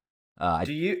well. Will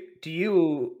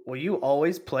you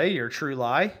always play your true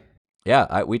lie?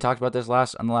 Yeah, we talked about this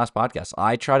on the last podcast.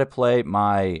 I try to play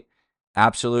my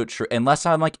absolute true, unless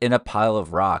I'm like in a pile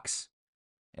of rocks,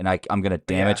 and I'm gonna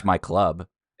damage my club.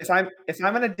 If I'm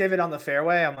gonna divot on the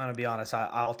fairway, I'm gonna be honest.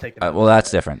 I'll take it. Well, that's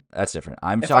different. That's different.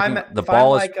 I'm talking the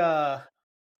ball is.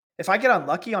 If I get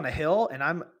unlucky on a hill and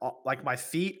I'm like my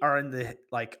feet are on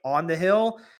the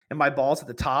hill and my ball's at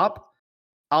the top,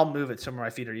 I'll move it somewhere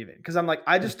my feet are even because I'm like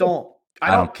I don't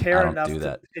care enough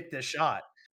to hit this shot.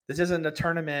 This isn't a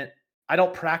tournament. I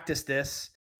don't practice this.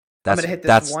 I'm gonna hit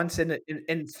this once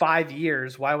in 5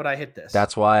 years. Why would I hit this?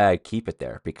 That's why I keep it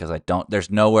there because there's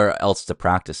nowhere else to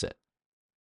practice it.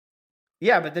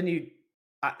 Yeah, but then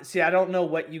I don't know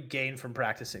what you gain from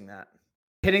practicing that.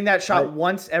 Hitting that shot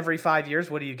once every 5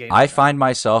 years, what do you gain? I find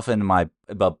myself in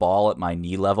the ball at my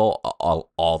knee level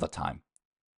all the time.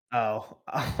 Oh,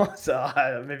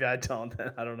 so maybe I don't.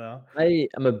 I don't know.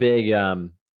 I'm a big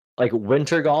like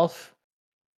winter golf.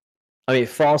 I mean,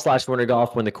 fall/winter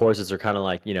golf when the courses are kind of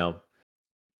like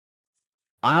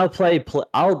I'll play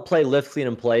lift, clean,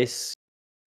 and place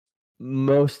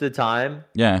most of the time.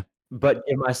 Yeah, but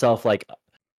give myself like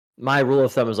my rule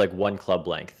of thumb is like one club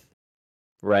length,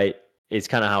 right? It's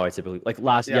kind of how I typically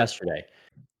yesterday.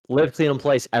 Live, clean, and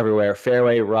place everywhere.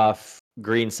 Fairway, rough,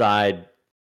 green side,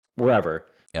 wherever.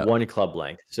 Yep. One club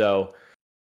length. So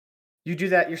you do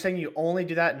that. You're saying you only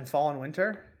do that in fall and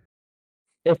winter?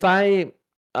 If I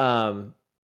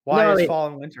why is fall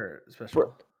and winter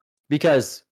special?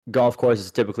 Because golf course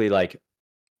is typically like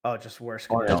just worse.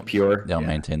 Not as pure. They don't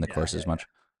maintain the course as much.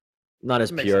 Not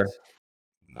as pure.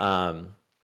 Sense.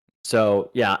 So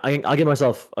yeah, I'll give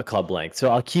myself a club length. So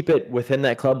I'll keep it within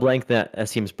that club length. That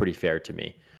seems pretty fair to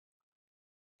me.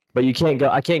 But you can't go.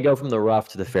 I can't go from the rough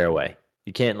to the fairway.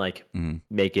 You can't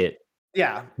make it.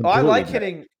 Yeah. Well, I like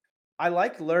hitting. I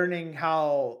like learning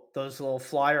how those little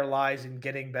flyer lies and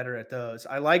getting better at those.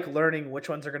 I like learning which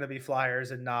ones are going to be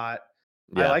flyers and not.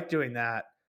 Yeah. I like doing that,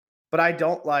 but I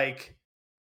don't like.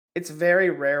 It's very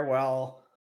rare. I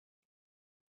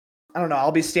don't know.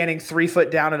 I'll be standing 3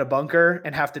 foot down in a bunker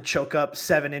and have to choke up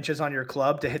 7 inches on your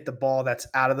club to hit the ball that's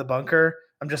out of the bunker.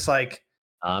 I'm just like,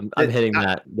 I'm hitting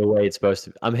that the way it's supposed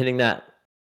to. I'm hitting that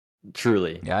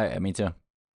truly. Yeah, me too.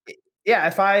 Yeah,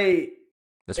 if I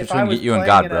get you and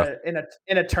God, bro.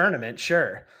 In a tournament,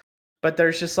 sure, but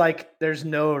there's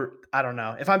no. I don't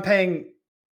know. If I'm paying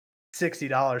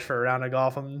 $60 for a round of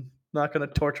golf, I'm not going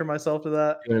to torture myself to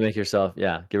that. You're going to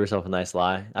give yourself a nice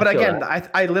lie. But again,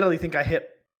 I literally think I hit.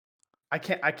 I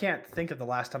can't think of the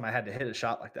last time I had to hit a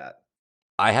shot like that.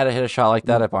 I had to hit a shot like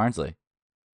that at Barnsley.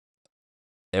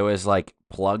 It was like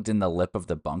plugged in the lip of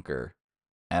the bunker.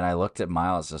 And I looked at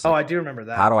Miles. I do remember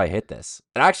that. How do I hit this?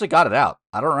 And I actually got it out.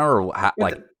 I don't remember how.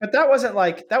 But that wasn't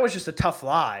that was just a tough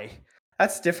lie.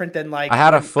 That's different than I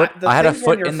had a foot. I had a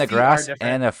foot in the grass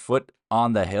and a foot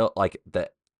on the hill, like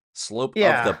the slope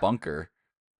of the bunker.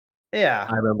 Yeah,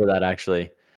 I remember that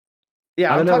actually.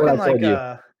 Yeah, I'm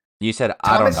talking you said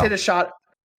Thomas hit a shot.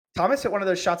 Thomas hit one of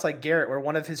those shots like Garrett, where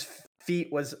one of his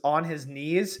feet was on his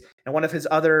knees and one of his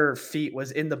other feet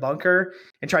was in the bunker,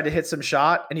 and tried to hit some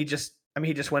shot, and he just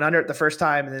went under it the first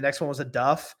time, and the next one was a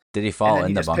duff. Did he fall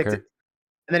in the bunker?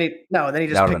 And then he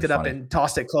just picked it up and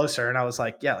tossed it closer, and I was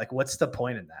like, yeah, what's the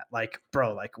point in that?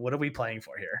 Bro, what are we playing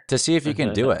for here? To see if you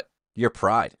can do it. Your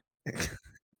pride.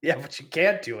 Yeah, but you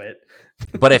can't do it.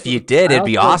 But if you did, it'd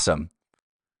be awesome.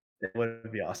 It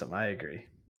would be awesome. I agree.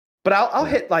 But I'll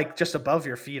hit just above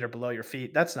your feet or below your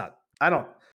feet. That's not. I don't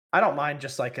mind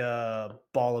just a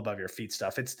ball above your feet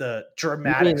stuff. It's the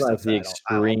dramatic stuff. The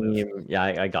extreme. Yeah,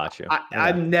 I got you.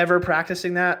 I'm never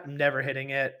practicing that. I'm never hitting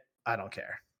it. I don't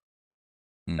care.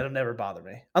 It'll never bother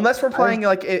me unless we're playing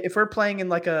if we're playing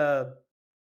in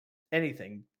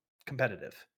anything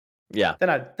competitive. Yeah.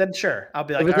 Then sure. I'll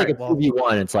be like, if it's all right,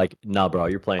 2v1, it's like, no, bro,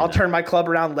 you're playing. I'll turn my club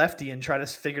around lefty and try to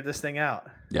figure this thing out.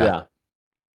 Yeah.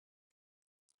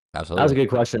 Absolutely. That was a good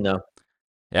question, though.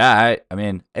 Yeah, I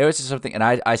mean, it was just something, and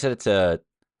I said it to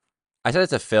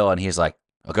Phil, and he's like,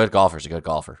 a good golfer's a good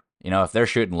golfer. If they're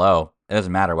shooting low, it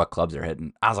doesn't matter what clubs they're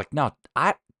hitting. I was like, no,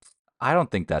 I don't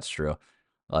think that's true.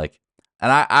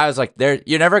 And I was like,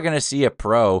 you're never gonna see a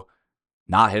pro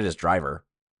not hit his driver.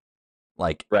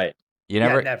 Right. You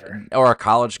never. Or a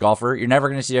college golfer, you're never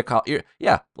gonna see I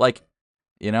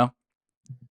don't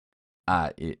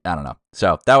know.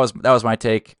 So that was my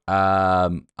take.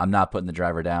 I'm not putting the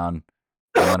driver down.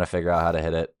 I'm gonna figure out how to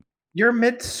hit it. Your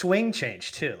mid swing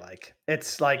change too.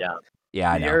 It's yeah,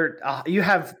 I know. You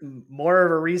have more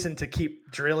of a reason to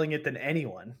keep drilling it than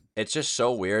anyone. It's just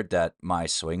so weird that my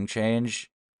swing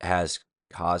change has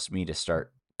caused me to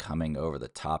start coming over the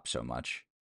top so much.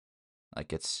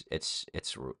 Like it's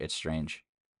strange.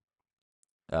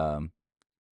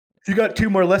 You got 2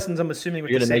 more lessons, I'm assuming,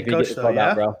 with You're the gonna same make me get coach, the though, club yeah?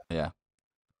 out, bro. Yeah.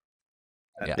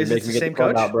 Yeah. Is You're it making the me get same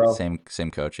club coach? out, bro.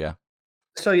 Same coach, yeah.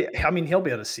 So, yeah, I mean, he'll be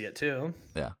able to see it too.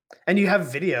 Yeah. And you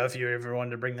have video if you ever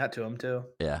wanted to bring that to him too.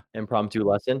 Yeah. Impromptu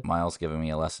lesson. Miles giving me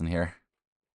a lesson here.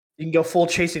 You can go full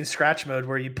chasing scratch mode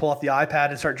where you pull off the iPad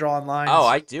and start drawing lines. Oh,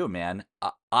 I do, man.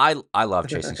 I love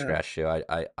chasing scratch too.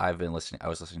 I've been listening. I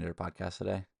was listening to their podcast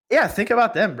today. Yeah, think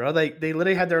about them, bro. They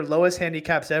literally had their lowest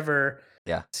handicaps ever.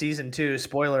 Yeah. Season 2,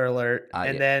 spoiler alert,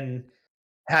 and yeah. then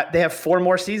they have 4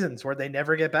 more seasons where they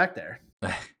never get back there.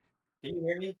 Can you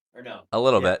hear me or no? A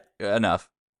little bit, enough.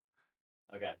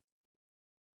 Okay.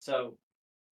 So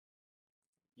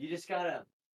you just gotta.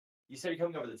 You said you're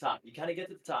coming over the top. You kind of get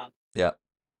to the top. Yeah.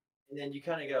 And then you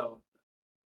kind of go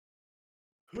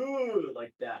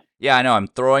like that. Yeah, I know. I'm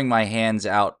throwing my hands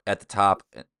out at the top.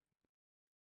 And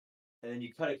then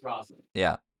you cut across it.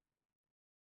 Yeah.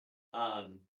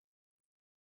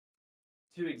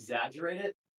 To exaggerate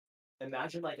it,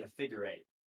 imagine like a figure 8.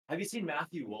 Have you seen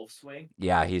Matthew Wolf swing?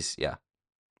 Yeah,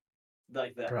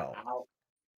 Like that. Bro.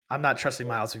 I'm not trusting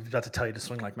Miles if he's about to tell you to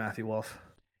swing like Matthew Wolf.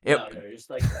 No, just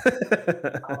like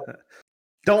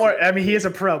Don't worry. I mean, he is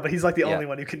a pro, but he's like the only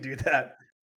one who can do that.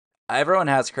 Everyone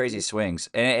has crazy swings,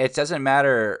 and it doesn't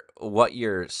matter what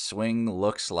your swing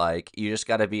looks like. You just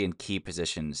got to be in key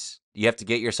positions. You have to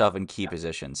get yourself in key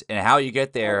positions, and how you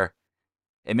get there,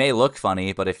 it may look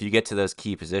funny, but if you get to those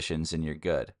key positions, then you're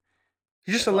good.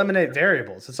 You just eliminate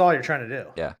variables. That's all you're trying to do.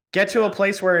 Yeah. Get to a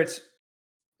place where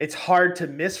it's hard to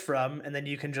miss from, and then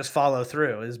you can just follow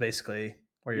through. Is basically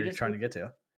where you're trying to get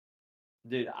to.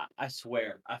 Dude, I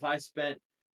swear, if I spent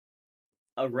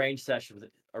a range session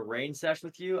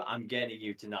with you, I'm getting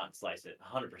you to not slice it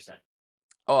 100%.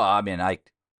 Oh, I mean,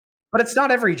 But it's not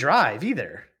every drive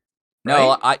either.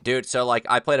 No, right? Dude. So like,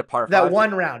 I played a par 5. That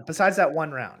one round. Besides that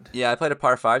one round. Yeah, I played a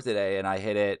par 5 today, and I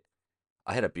hit it.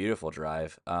 I hit a beautiful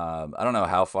drive. I don't know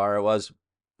how far it was,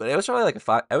 but it was probably like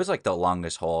it was like the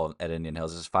longest hole at Indian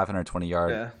Hills. It's a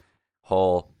 520-yard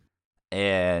hole,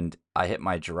 and I hit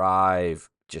my drive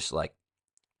just like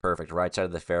perfect, right side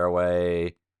of the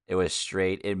fairway. It was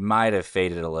straight. It might have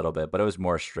faded a little bit, but it was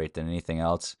more straight than anything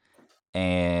else.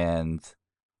 And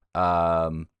I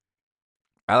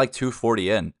like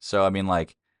 240 in. So I mean,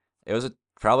 like, it was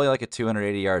probably like a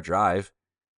 280-yard drive.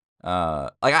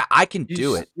 Like I can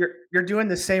do it. You're doing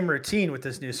the same routine with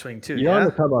this new swing too. You're on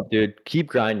the come up, dude. Keep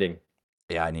grinding.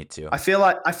 Yeah, I need to. I feel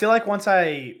like once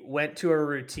I went to a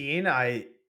routine, I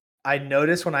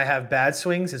notice when I have bad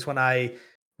swings is when I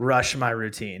rush my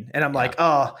routine. And I'm like,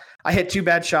 oh, I hit 2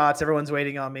 bad shots. Everyone's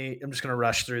waiting on me. I'm just going to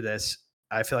rush through this.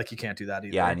 I feel like you can't do that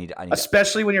either. Yeah, I need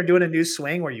especially when you're doing a new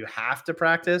swing where you have to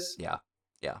practice. Yeah.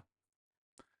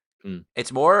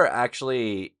 It's more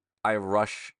actually I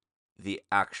rush the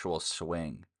actual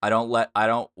swing. I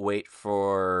don't wait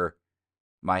for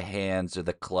my hands or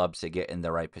the clubs to get in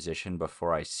the right position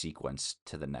before I sequence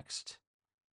to the next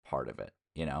part of it,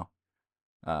 you know?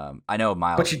 I know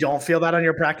Miles. But you don't feel that on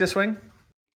your practice swing?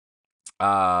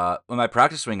 When my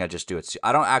practice swing, I just do it.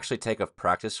 I don't actually take a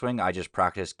practice swing. I just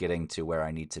practice getting to where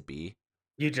I need to be.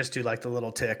 You just do like the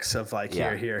little ticks of like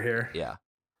here. Yeah.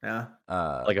 Yeah.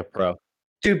 Like a pro.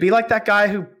 Dude, be like that guy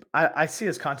who I see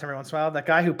his content every once in a while. That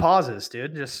guy who pauses,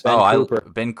 dude. Just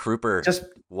Ben Kruper.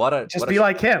 Just be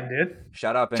like him, dude.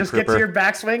 Shout out Ben Just Kruper. Get to your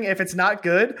backswing. If it's not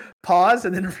good, pause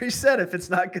and then reset. If it's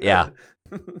not good, yeah.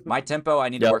 My tempo. I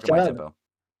need to work on my tempo.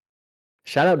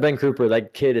 Shout out Ben Kruper.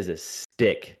 That kid is a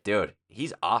stick, dude.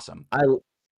 He's awesome.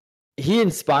 He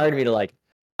inspired me to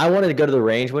I wanted to go to the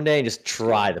range one day and just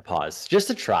try the pause, just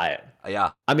to try it.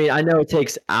 Yeah. I mean, I know it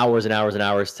takes hours and hours and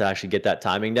hours to actually get that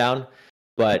timing down,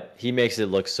 but he makes it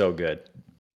look so good.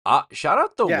 Shout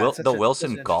out the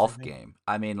Wilson golf game.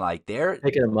 I mean, like they're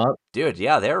picking him up, dude.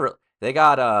 Yeah, they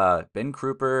got Ben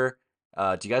Kruper.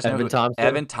 Do you guys know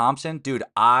Evan Thompson? Dude,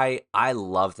 I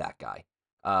love that guy.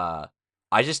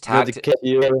 I just tagged.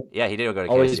 Yeah, he did go to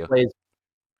KSU.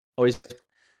 Always.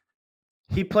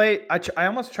 He played. I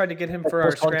almost tried to get him for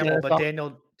our scramble, but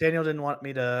Daniel didn't want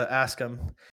me to ask him.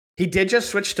 He did just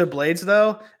switch to blades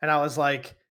though, and I was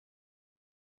like,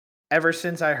 ever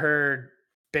since I heard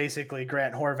basically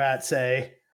Grant Horvat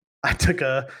say, I took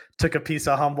a piece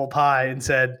of humble pie and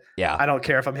said, yeah, I don't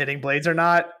care if I'm hitting blades or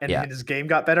not, and his game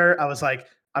got better. I was like,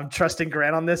 I'm trusting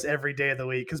Grant on this every day of the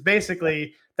week, because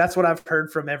basically that's what I've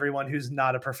heard from everyone who's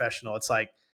not a professional. It's like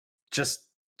just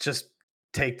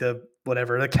take the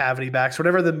cavity backs,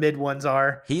 whatever the mid ones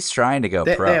are. He's trying to go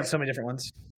pro. They have so many different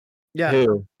ones. Yeah.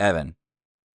 Who? Evan.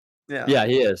 Yeah,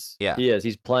 he is. Yeah. He is.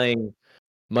 He's playing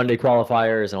Monday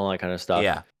qualifiers and all that kind of stuff.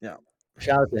 Yeah.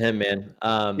 Shout out to him, man.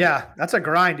 Yeah, that's a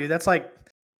grind, dude. That's like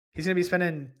he's gonna be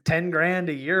spending $10,000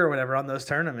 a year or whatever on those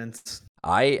tournaments.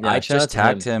 I shout out just to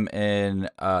tagged him in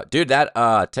dude, that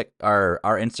our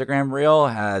Instagram reel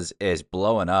is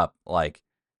blowing up. Like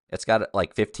it's got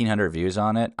like 1,500 views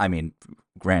on it. I mean,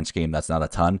 grand scheme, that's not a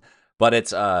ton, but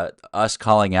it's us not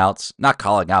calling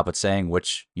out, but saying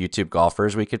which YouTube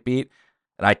golfers we could beat.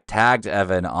 And I tagged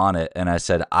Evan on it, and I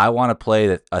said I want to play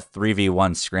a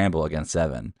 3v1 scramble against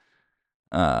Evan.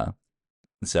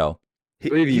 So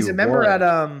he's a member at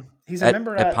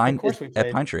Pine, the course we played.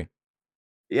 at Pine Tree.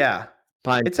 Yeah,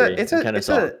 Pine it's Tree,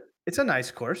 a nice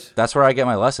course. That's where I get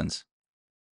my lessons.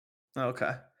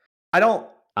 Okay, I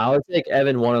would take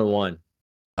Evan 1-on-1.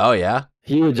 Oh yeah,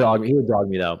 he would dog me. He would dog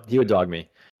me though. He would dog me.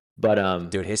 But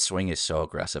dude, his swing is so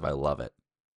aggressive. I love it.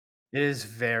 It is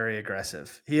very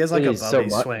aggressive. He has like a Bubby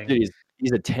swing. Dude,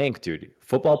 he's a tank, dude.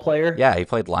 Football player. Yeah, he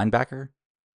played linebacker.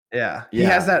 Yeah, he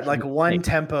has that like one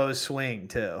tempo swing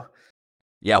too.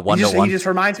 Yeah, 1-to-1. He just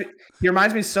reminds me. He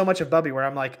reminds me so much of Bubby, where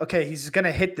I'm like, okay, he's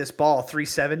gonna hit this ball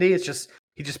 370. It's just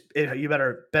you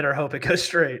better hope it goes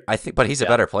straight. I think, but he's a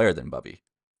better player than Bubby.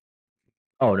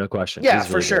 Oh, no question. Yeah,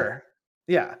 for sure.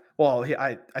 Yeah. Well,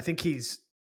 I think he's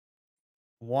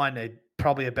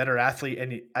probably a better athlete,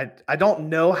 and I don't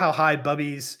know how high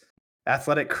Bubby's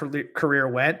athletic career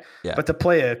went, but to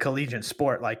play a collegiate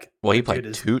sport, like, well, he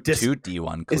played two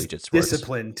D1 collegiate sports.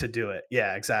 Disciplined to do it.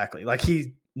 Yeah, exactly. Like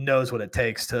he knows what it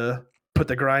takes to put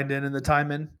the grind in and the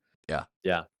time in.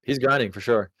 Yeah, he's grinding for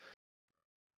sure.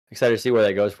 Excited to see where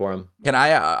that goes for him. Can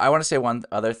I want to say one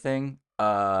other thing.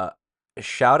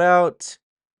 Shout out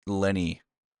Lenny,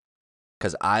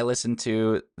 because I listened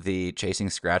to the Chasing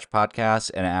Scratch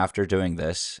podcast, and after doing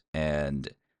this and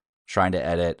trying to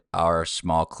edit our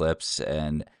small clips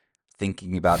and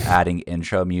thinking about adding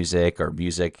intro music or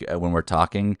music when we're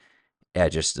talking,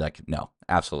 just like, no,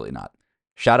 absolutely not.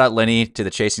 Shout out Lenny to the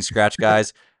Chasing Scratch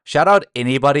guys. Shout out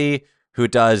anybody who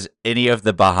does any of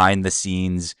the behind the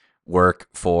scenes work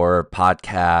for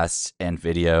podcasts and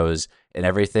videos and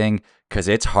everything, because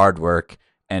it's hard work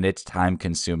and it's time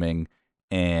consuming,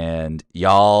 and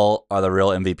y'all are the real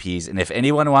MVPs. And if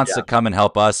anyone wants to come and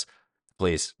help us,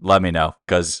 please let me know,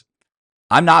 because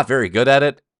I'm not very good at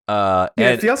it.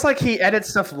 It feels like he edits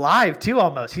stuff live too,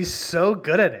 almost. He's so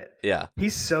good at it. Yeah,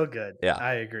 he's so good. Yeah,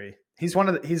 I agree. He's one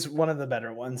of the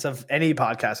better ones of any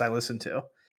podcast I listen to.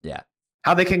 Yeah,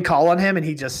 how they can call on him, and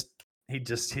he's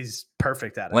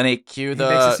perfect at it. When he cue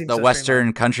the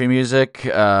Western country music,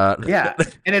 yeah,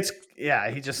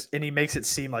 and he makes it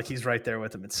seem like he's right there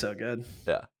with him. It's so good.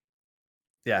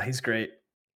 Yeah, he's great.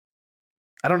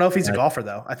 I don't know if he's a golfer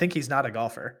though. I think he's not a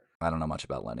golfer. I don't know much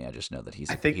about Lenny. I just know that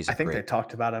he's. I think they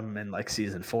talked about him in like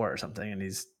season 4 or something, and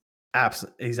he's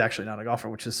actually not a golfer,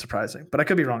 which is surprising. But I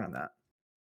could be wrong on that.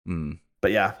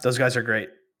 But yeah, those guys are great.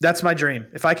 That's my dream.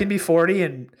 If I can be 40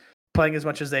 and playing as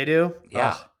much as they do,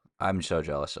 I'm so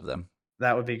jealous of them.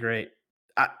 That would be great.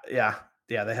 They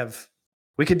have.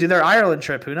 We could do their Ireland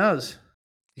trip. Who knows?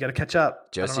 You got to catch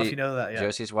up. Josie, I don't know if you know that yet.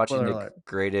 Josie's watching the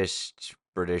Greatest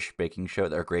British Baking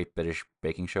Show, or Great British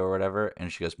Baking Show, or whatever,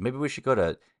 and she goes, "Maybe we should go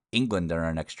to England on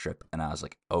our next trip." And I was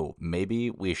like, "Oh, maybe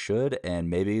we should, and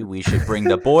maybe we should bring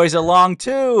the boys along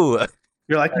too."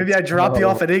 You're like, maybe I drop you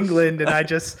off at England, and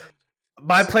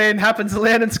my plan happens to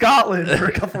land in Scotland for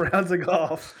a couple rounds of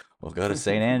golf. We'll go to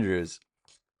St. Andrews.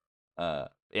 Yeah.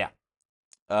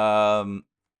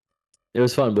 It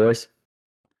was fun, boys.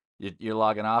 You're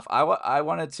logging off. I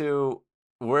wanted to.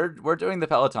 We're doing the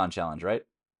Peloton challenge, right?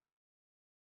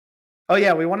 Oh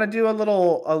yeah, we want to do a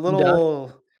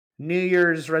little New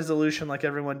Year's resolution like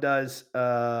everyone does.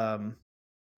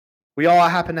 We all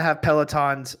happen to have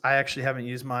Pelotons. I actually haven't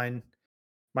used mine.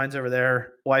 Mine's over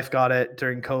there. Wife got it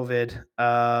during COVID.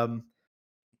 I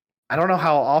don't know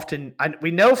how often. We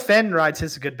know Fenn rides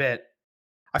his a good bit.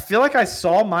 I feel like I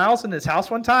saw Miles in his house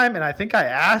one time, and I think I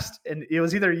asked, and it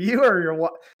was either you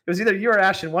or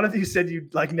Ashton. One of you said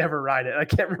you'd like never ride it. I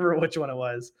can't remember which one it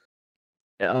was.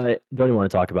 I don't even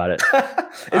want to talk about it.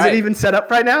 Is it even set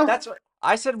up right now? That's what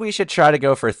I said. We should try to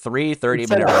go for 3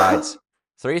 30-minute rides.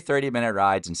 3 30-minute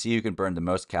rides, and see who can burn the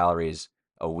most calories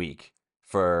a week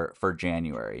for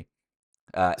January.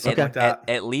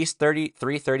 At least 3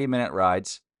 30-minute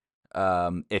rides.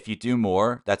 If you do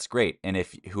more, that's great. And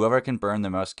if whoever can burn the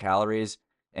most calories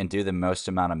and do the most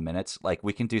amount of minutes, like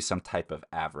we can do some type of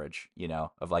average,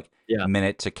 of like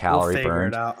minute to calorie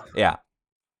burn. Yeah.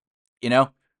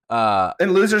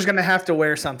 And loser's going to have to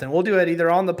wear something. We'll do it either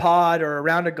on the pod or a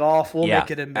round of golf. We'll make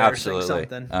it embarrassing. Absolutely.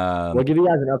 Something. We'll give you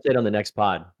guys an update on the next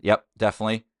pod. Yep,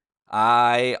 definitely.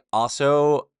 I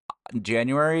also,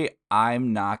 January,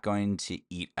 I'm not going to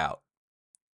eat out.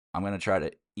 I'm going to try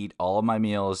to eat all of my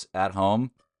meals at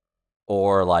home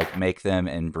or like make them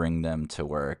and bring them to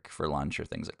work for lunch or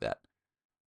things like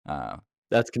that.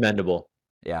 That's commendable.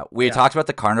 Yeah, we talked about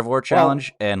the carnivore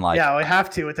challenge and like we have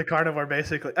to with the carnivore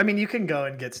basically. I mean, you can go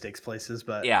and get steaks places,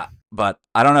 but but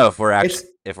I don't know if we're actually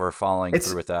if we're following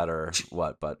through with that or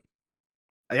what. But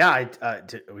yeah,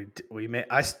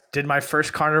 I did my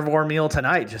first carnivore meal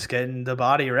tonight, just getting the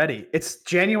body ready. It's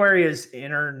January is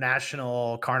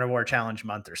International Carnivore Challenge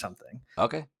Month or something.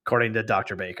 Okay, according to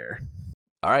Dr. Baker.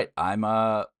 All right,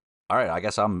 all right. I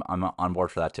guess I'm on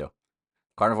board for that too.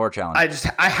 Carnivore challenge.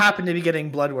 I happen to be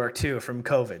getting blood work too from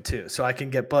COVID too, so I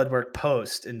can get blood work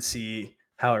post and see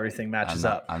how everything matches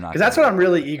up. Because that's what I'm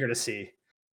really eager to see.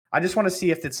 I just want to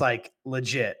see if it's like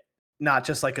legit, not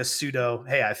just like a pseudo.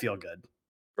 Hey, I feel good.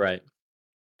 Right.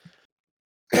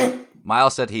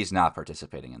 Miles said he's not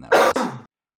participating in that.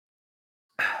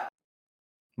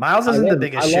 Miles isn't the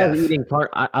biggest chef. I love eating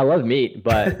I love meat,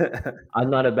 but I'm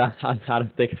not about how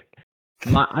to think.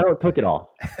 I don't cook it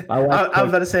all. I was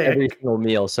about to say every single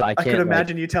meal, so I can't. I could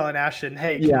imagine you telling Ashton,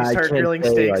 "Hey, can you start grilling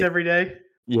steaks every day?"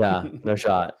 Yeah, no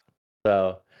shot.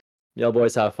 So, y'all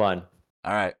boys have fun.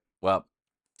 All right. Well,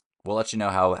 we'll let you know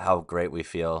how great we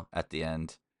feel at the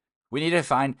end. We need to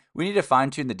fine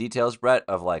tune the details, Brett,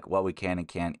 of like what we can and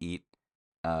can't eat.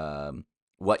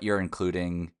 What you're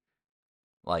including.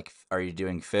 Like, are you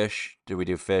doing fish? Do we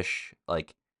do fish?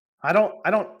 Like, I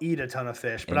don't eat a ton of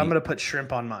fish, but I'm gonna put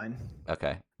shrimp on mine.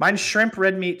 Okay. Mine's shrimp,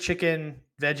 red meat, chicken,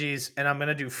 veggies, and I'm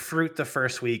gonna do fruit the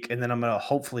first week, and then I'm gonna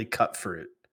hopefully cut fruit.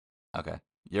 Okay,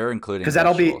 you're including because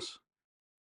that'll be.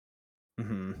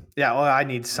 Yeah, well, I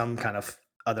need some kind of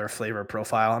other flavor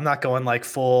profile. I'm not going like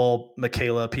full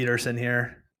Michaela Peterson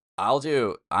here. I'm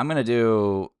gonna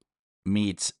do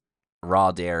meat,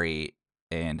 raw dairy,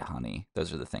 and honey.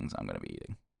 Those are the things I'm gonna be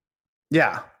eating.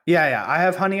 Yeah. I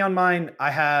have honey on mine. I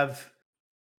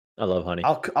love honey.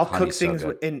 I'll cook things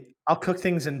I'll cook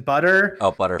things in butter.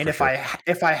 Oh, butter. And if I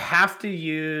have to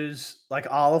use like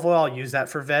olive oil, I'll use that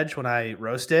for veg when I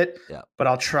roast it. Yeah. But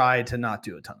I'll try to not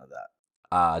do a ton of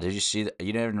that. Did you see that?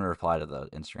 You didn't even reply to the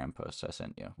Instagram post I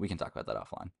sent you. We can talk about that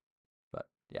offline. But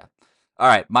yeah. All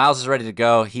right. Miles is ready to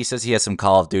go. He says he has some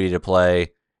Call of Duty to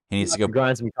play. He needs to go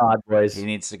grind some COD, boys. He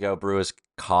needs to go brew his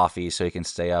coffee so he can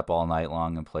stay up all night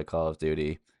long and play Call of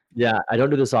Duty. Yeah, I don't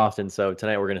do this often, so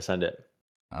tonight we're gonna send it.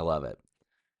 I love it.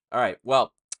 All right.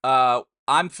 Well,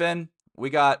 I'm Finn. We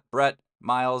got Brett,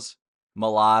 Miles,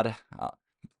 Malad,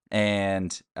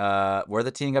 and we're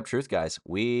the Teeing Up Truth guys.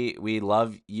 We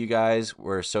love you guys.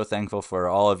 We're so thankful for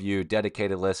all of you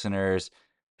dedicated listeners.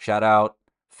 Shout out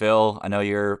Phil. I know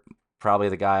you're probably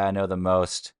the guy I know the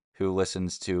most who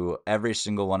listens to every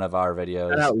single one of our videos.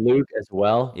 Shout out Luke as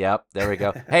well. Yep, there we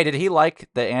go. Hey, did he like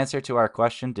the answer to our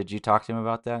question? Did you talk to him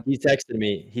about that? He texted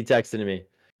me.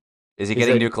 Is he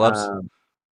getting new clubs?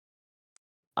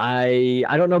 I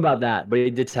don't know about that, but he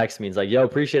did text me. He's like, "Yo,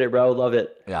 appreciate it, bro. Love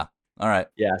it." Yeah. All right.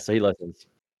 Yeah, so he listens.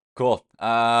 Cool.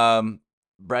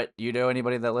 Brett, do you know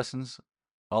anybody that listens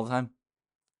all the time?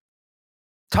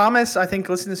 Thomas, I think,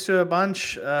 listens to a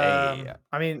bunch. I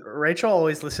mean, Rachel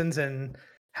always listens and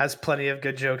has plenty of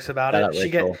good jokes about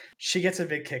it. She gets a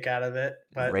big kick out of it.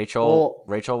 But Rachel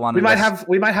wanted.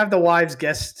 We might have the wives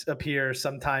guest appear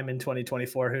sometime in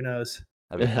 2024. Who knows?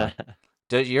 That'd be fun.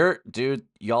 Do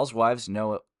y'all's wives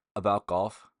know about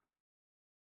golf?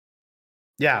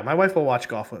 Yeah, my wife will watch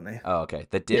golf with me. Oh, okay.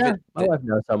 My wife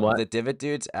knows somewhat. The Divot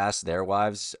dudes asked their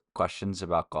wives questions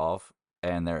about golf,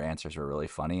 and their answers were really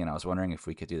funny. And I was wondering if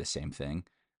we could do the same thing.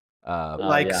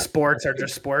 Sports are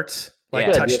just sports.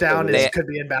 Like touchdown could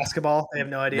be in basketball. They have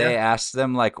no idea. They asked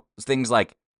them like things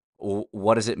like,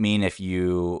 "What does it mean if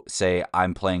you say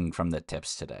I'm playing from the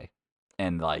tips today?"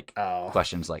 And like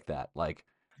questions like that. Like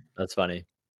that's funny.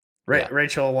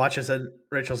 Rachel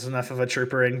Rachel's enough of a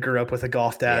trooper and grew up with a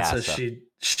golf dad, so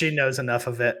she knows enough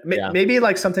of it. Maybe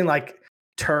like something like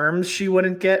terms she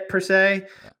wouldn't get per se,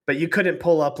 but you couldn't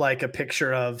pull up like a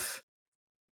picture of.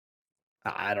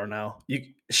 I don't know.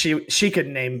 She could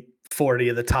name 40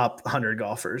 of the top 100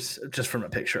 golfers just from a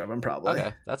picture of them, probably.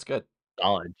 Okay, that's good.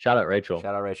 Solid. Shout out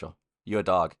Rachel. You a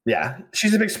dog. Yeah,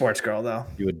 she's a big sports girl, though.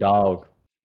 You a dog.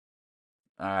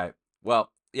 All right. Well,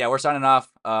 yeah, we're signing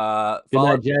off. Good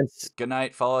night, gents. Good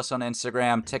night. Follow us on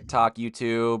Instagram, TikTok,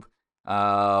 YouTube.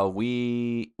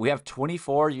 We have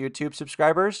 24 YouTube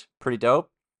subscribers. Pretty dope.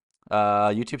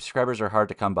 YouTube subscribers are hard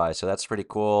to come by, so that's pretty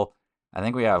cool. I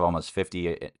think we have almost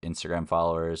 50 Instagram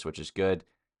followers, which is good.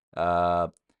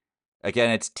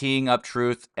 Again, it's Teeing Up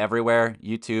Truth everywhere.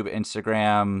 YouTube,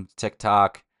 Instagram,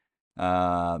 TikTok.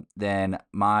 Then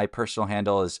my personal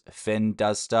handle is Finn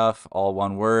Does Stuff, all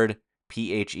one word.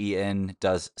 PHEN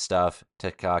Does Stuff.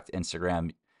 TikTok,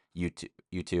 Instagram,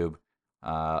 YouTube.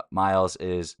 Miles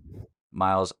is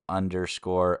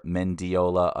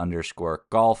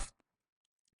Miles_Mendiola_golf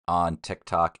on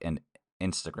TikTok and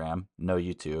Instagram. No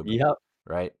YouTube. Yep.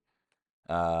 Right.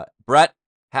 Brett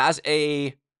has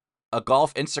a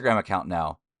golf Instagram account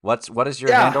now. What is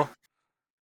your handle?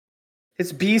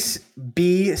 It's B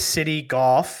City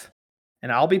Golf,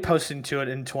 and I'll be posting to it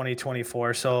in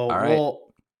 2024. So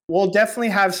we'll definitely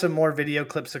have some more video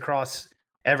clips across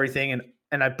everything,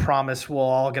 and I promise we'll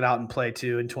all get out and play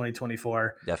too in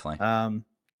 2024. Definitely.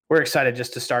 We're excited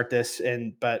just to start this,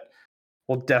 but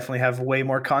we'll definitely have way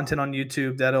more content on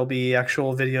YouTube. That'll be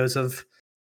actual videos of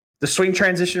the swing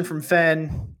transition from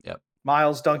Fenn. Yep.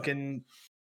 Miles Duncan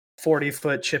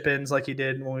 40-foot chip-ins like he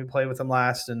did when we played with him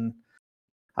last, and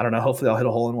I don't know. Hopefully, I'll hit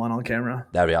a hole in one on camera.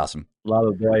 That'd be awesome.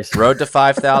 Love it, boys. Road to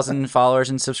 5,000 followers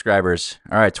and subscribers.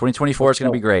 All right, 2024 is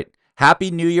going to be great.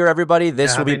 Happy New Year, everybody.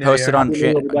 This will be posted on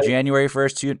January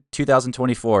 1st,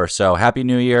 2024. So happy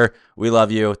New Year. We love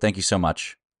you. Thank you so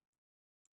much.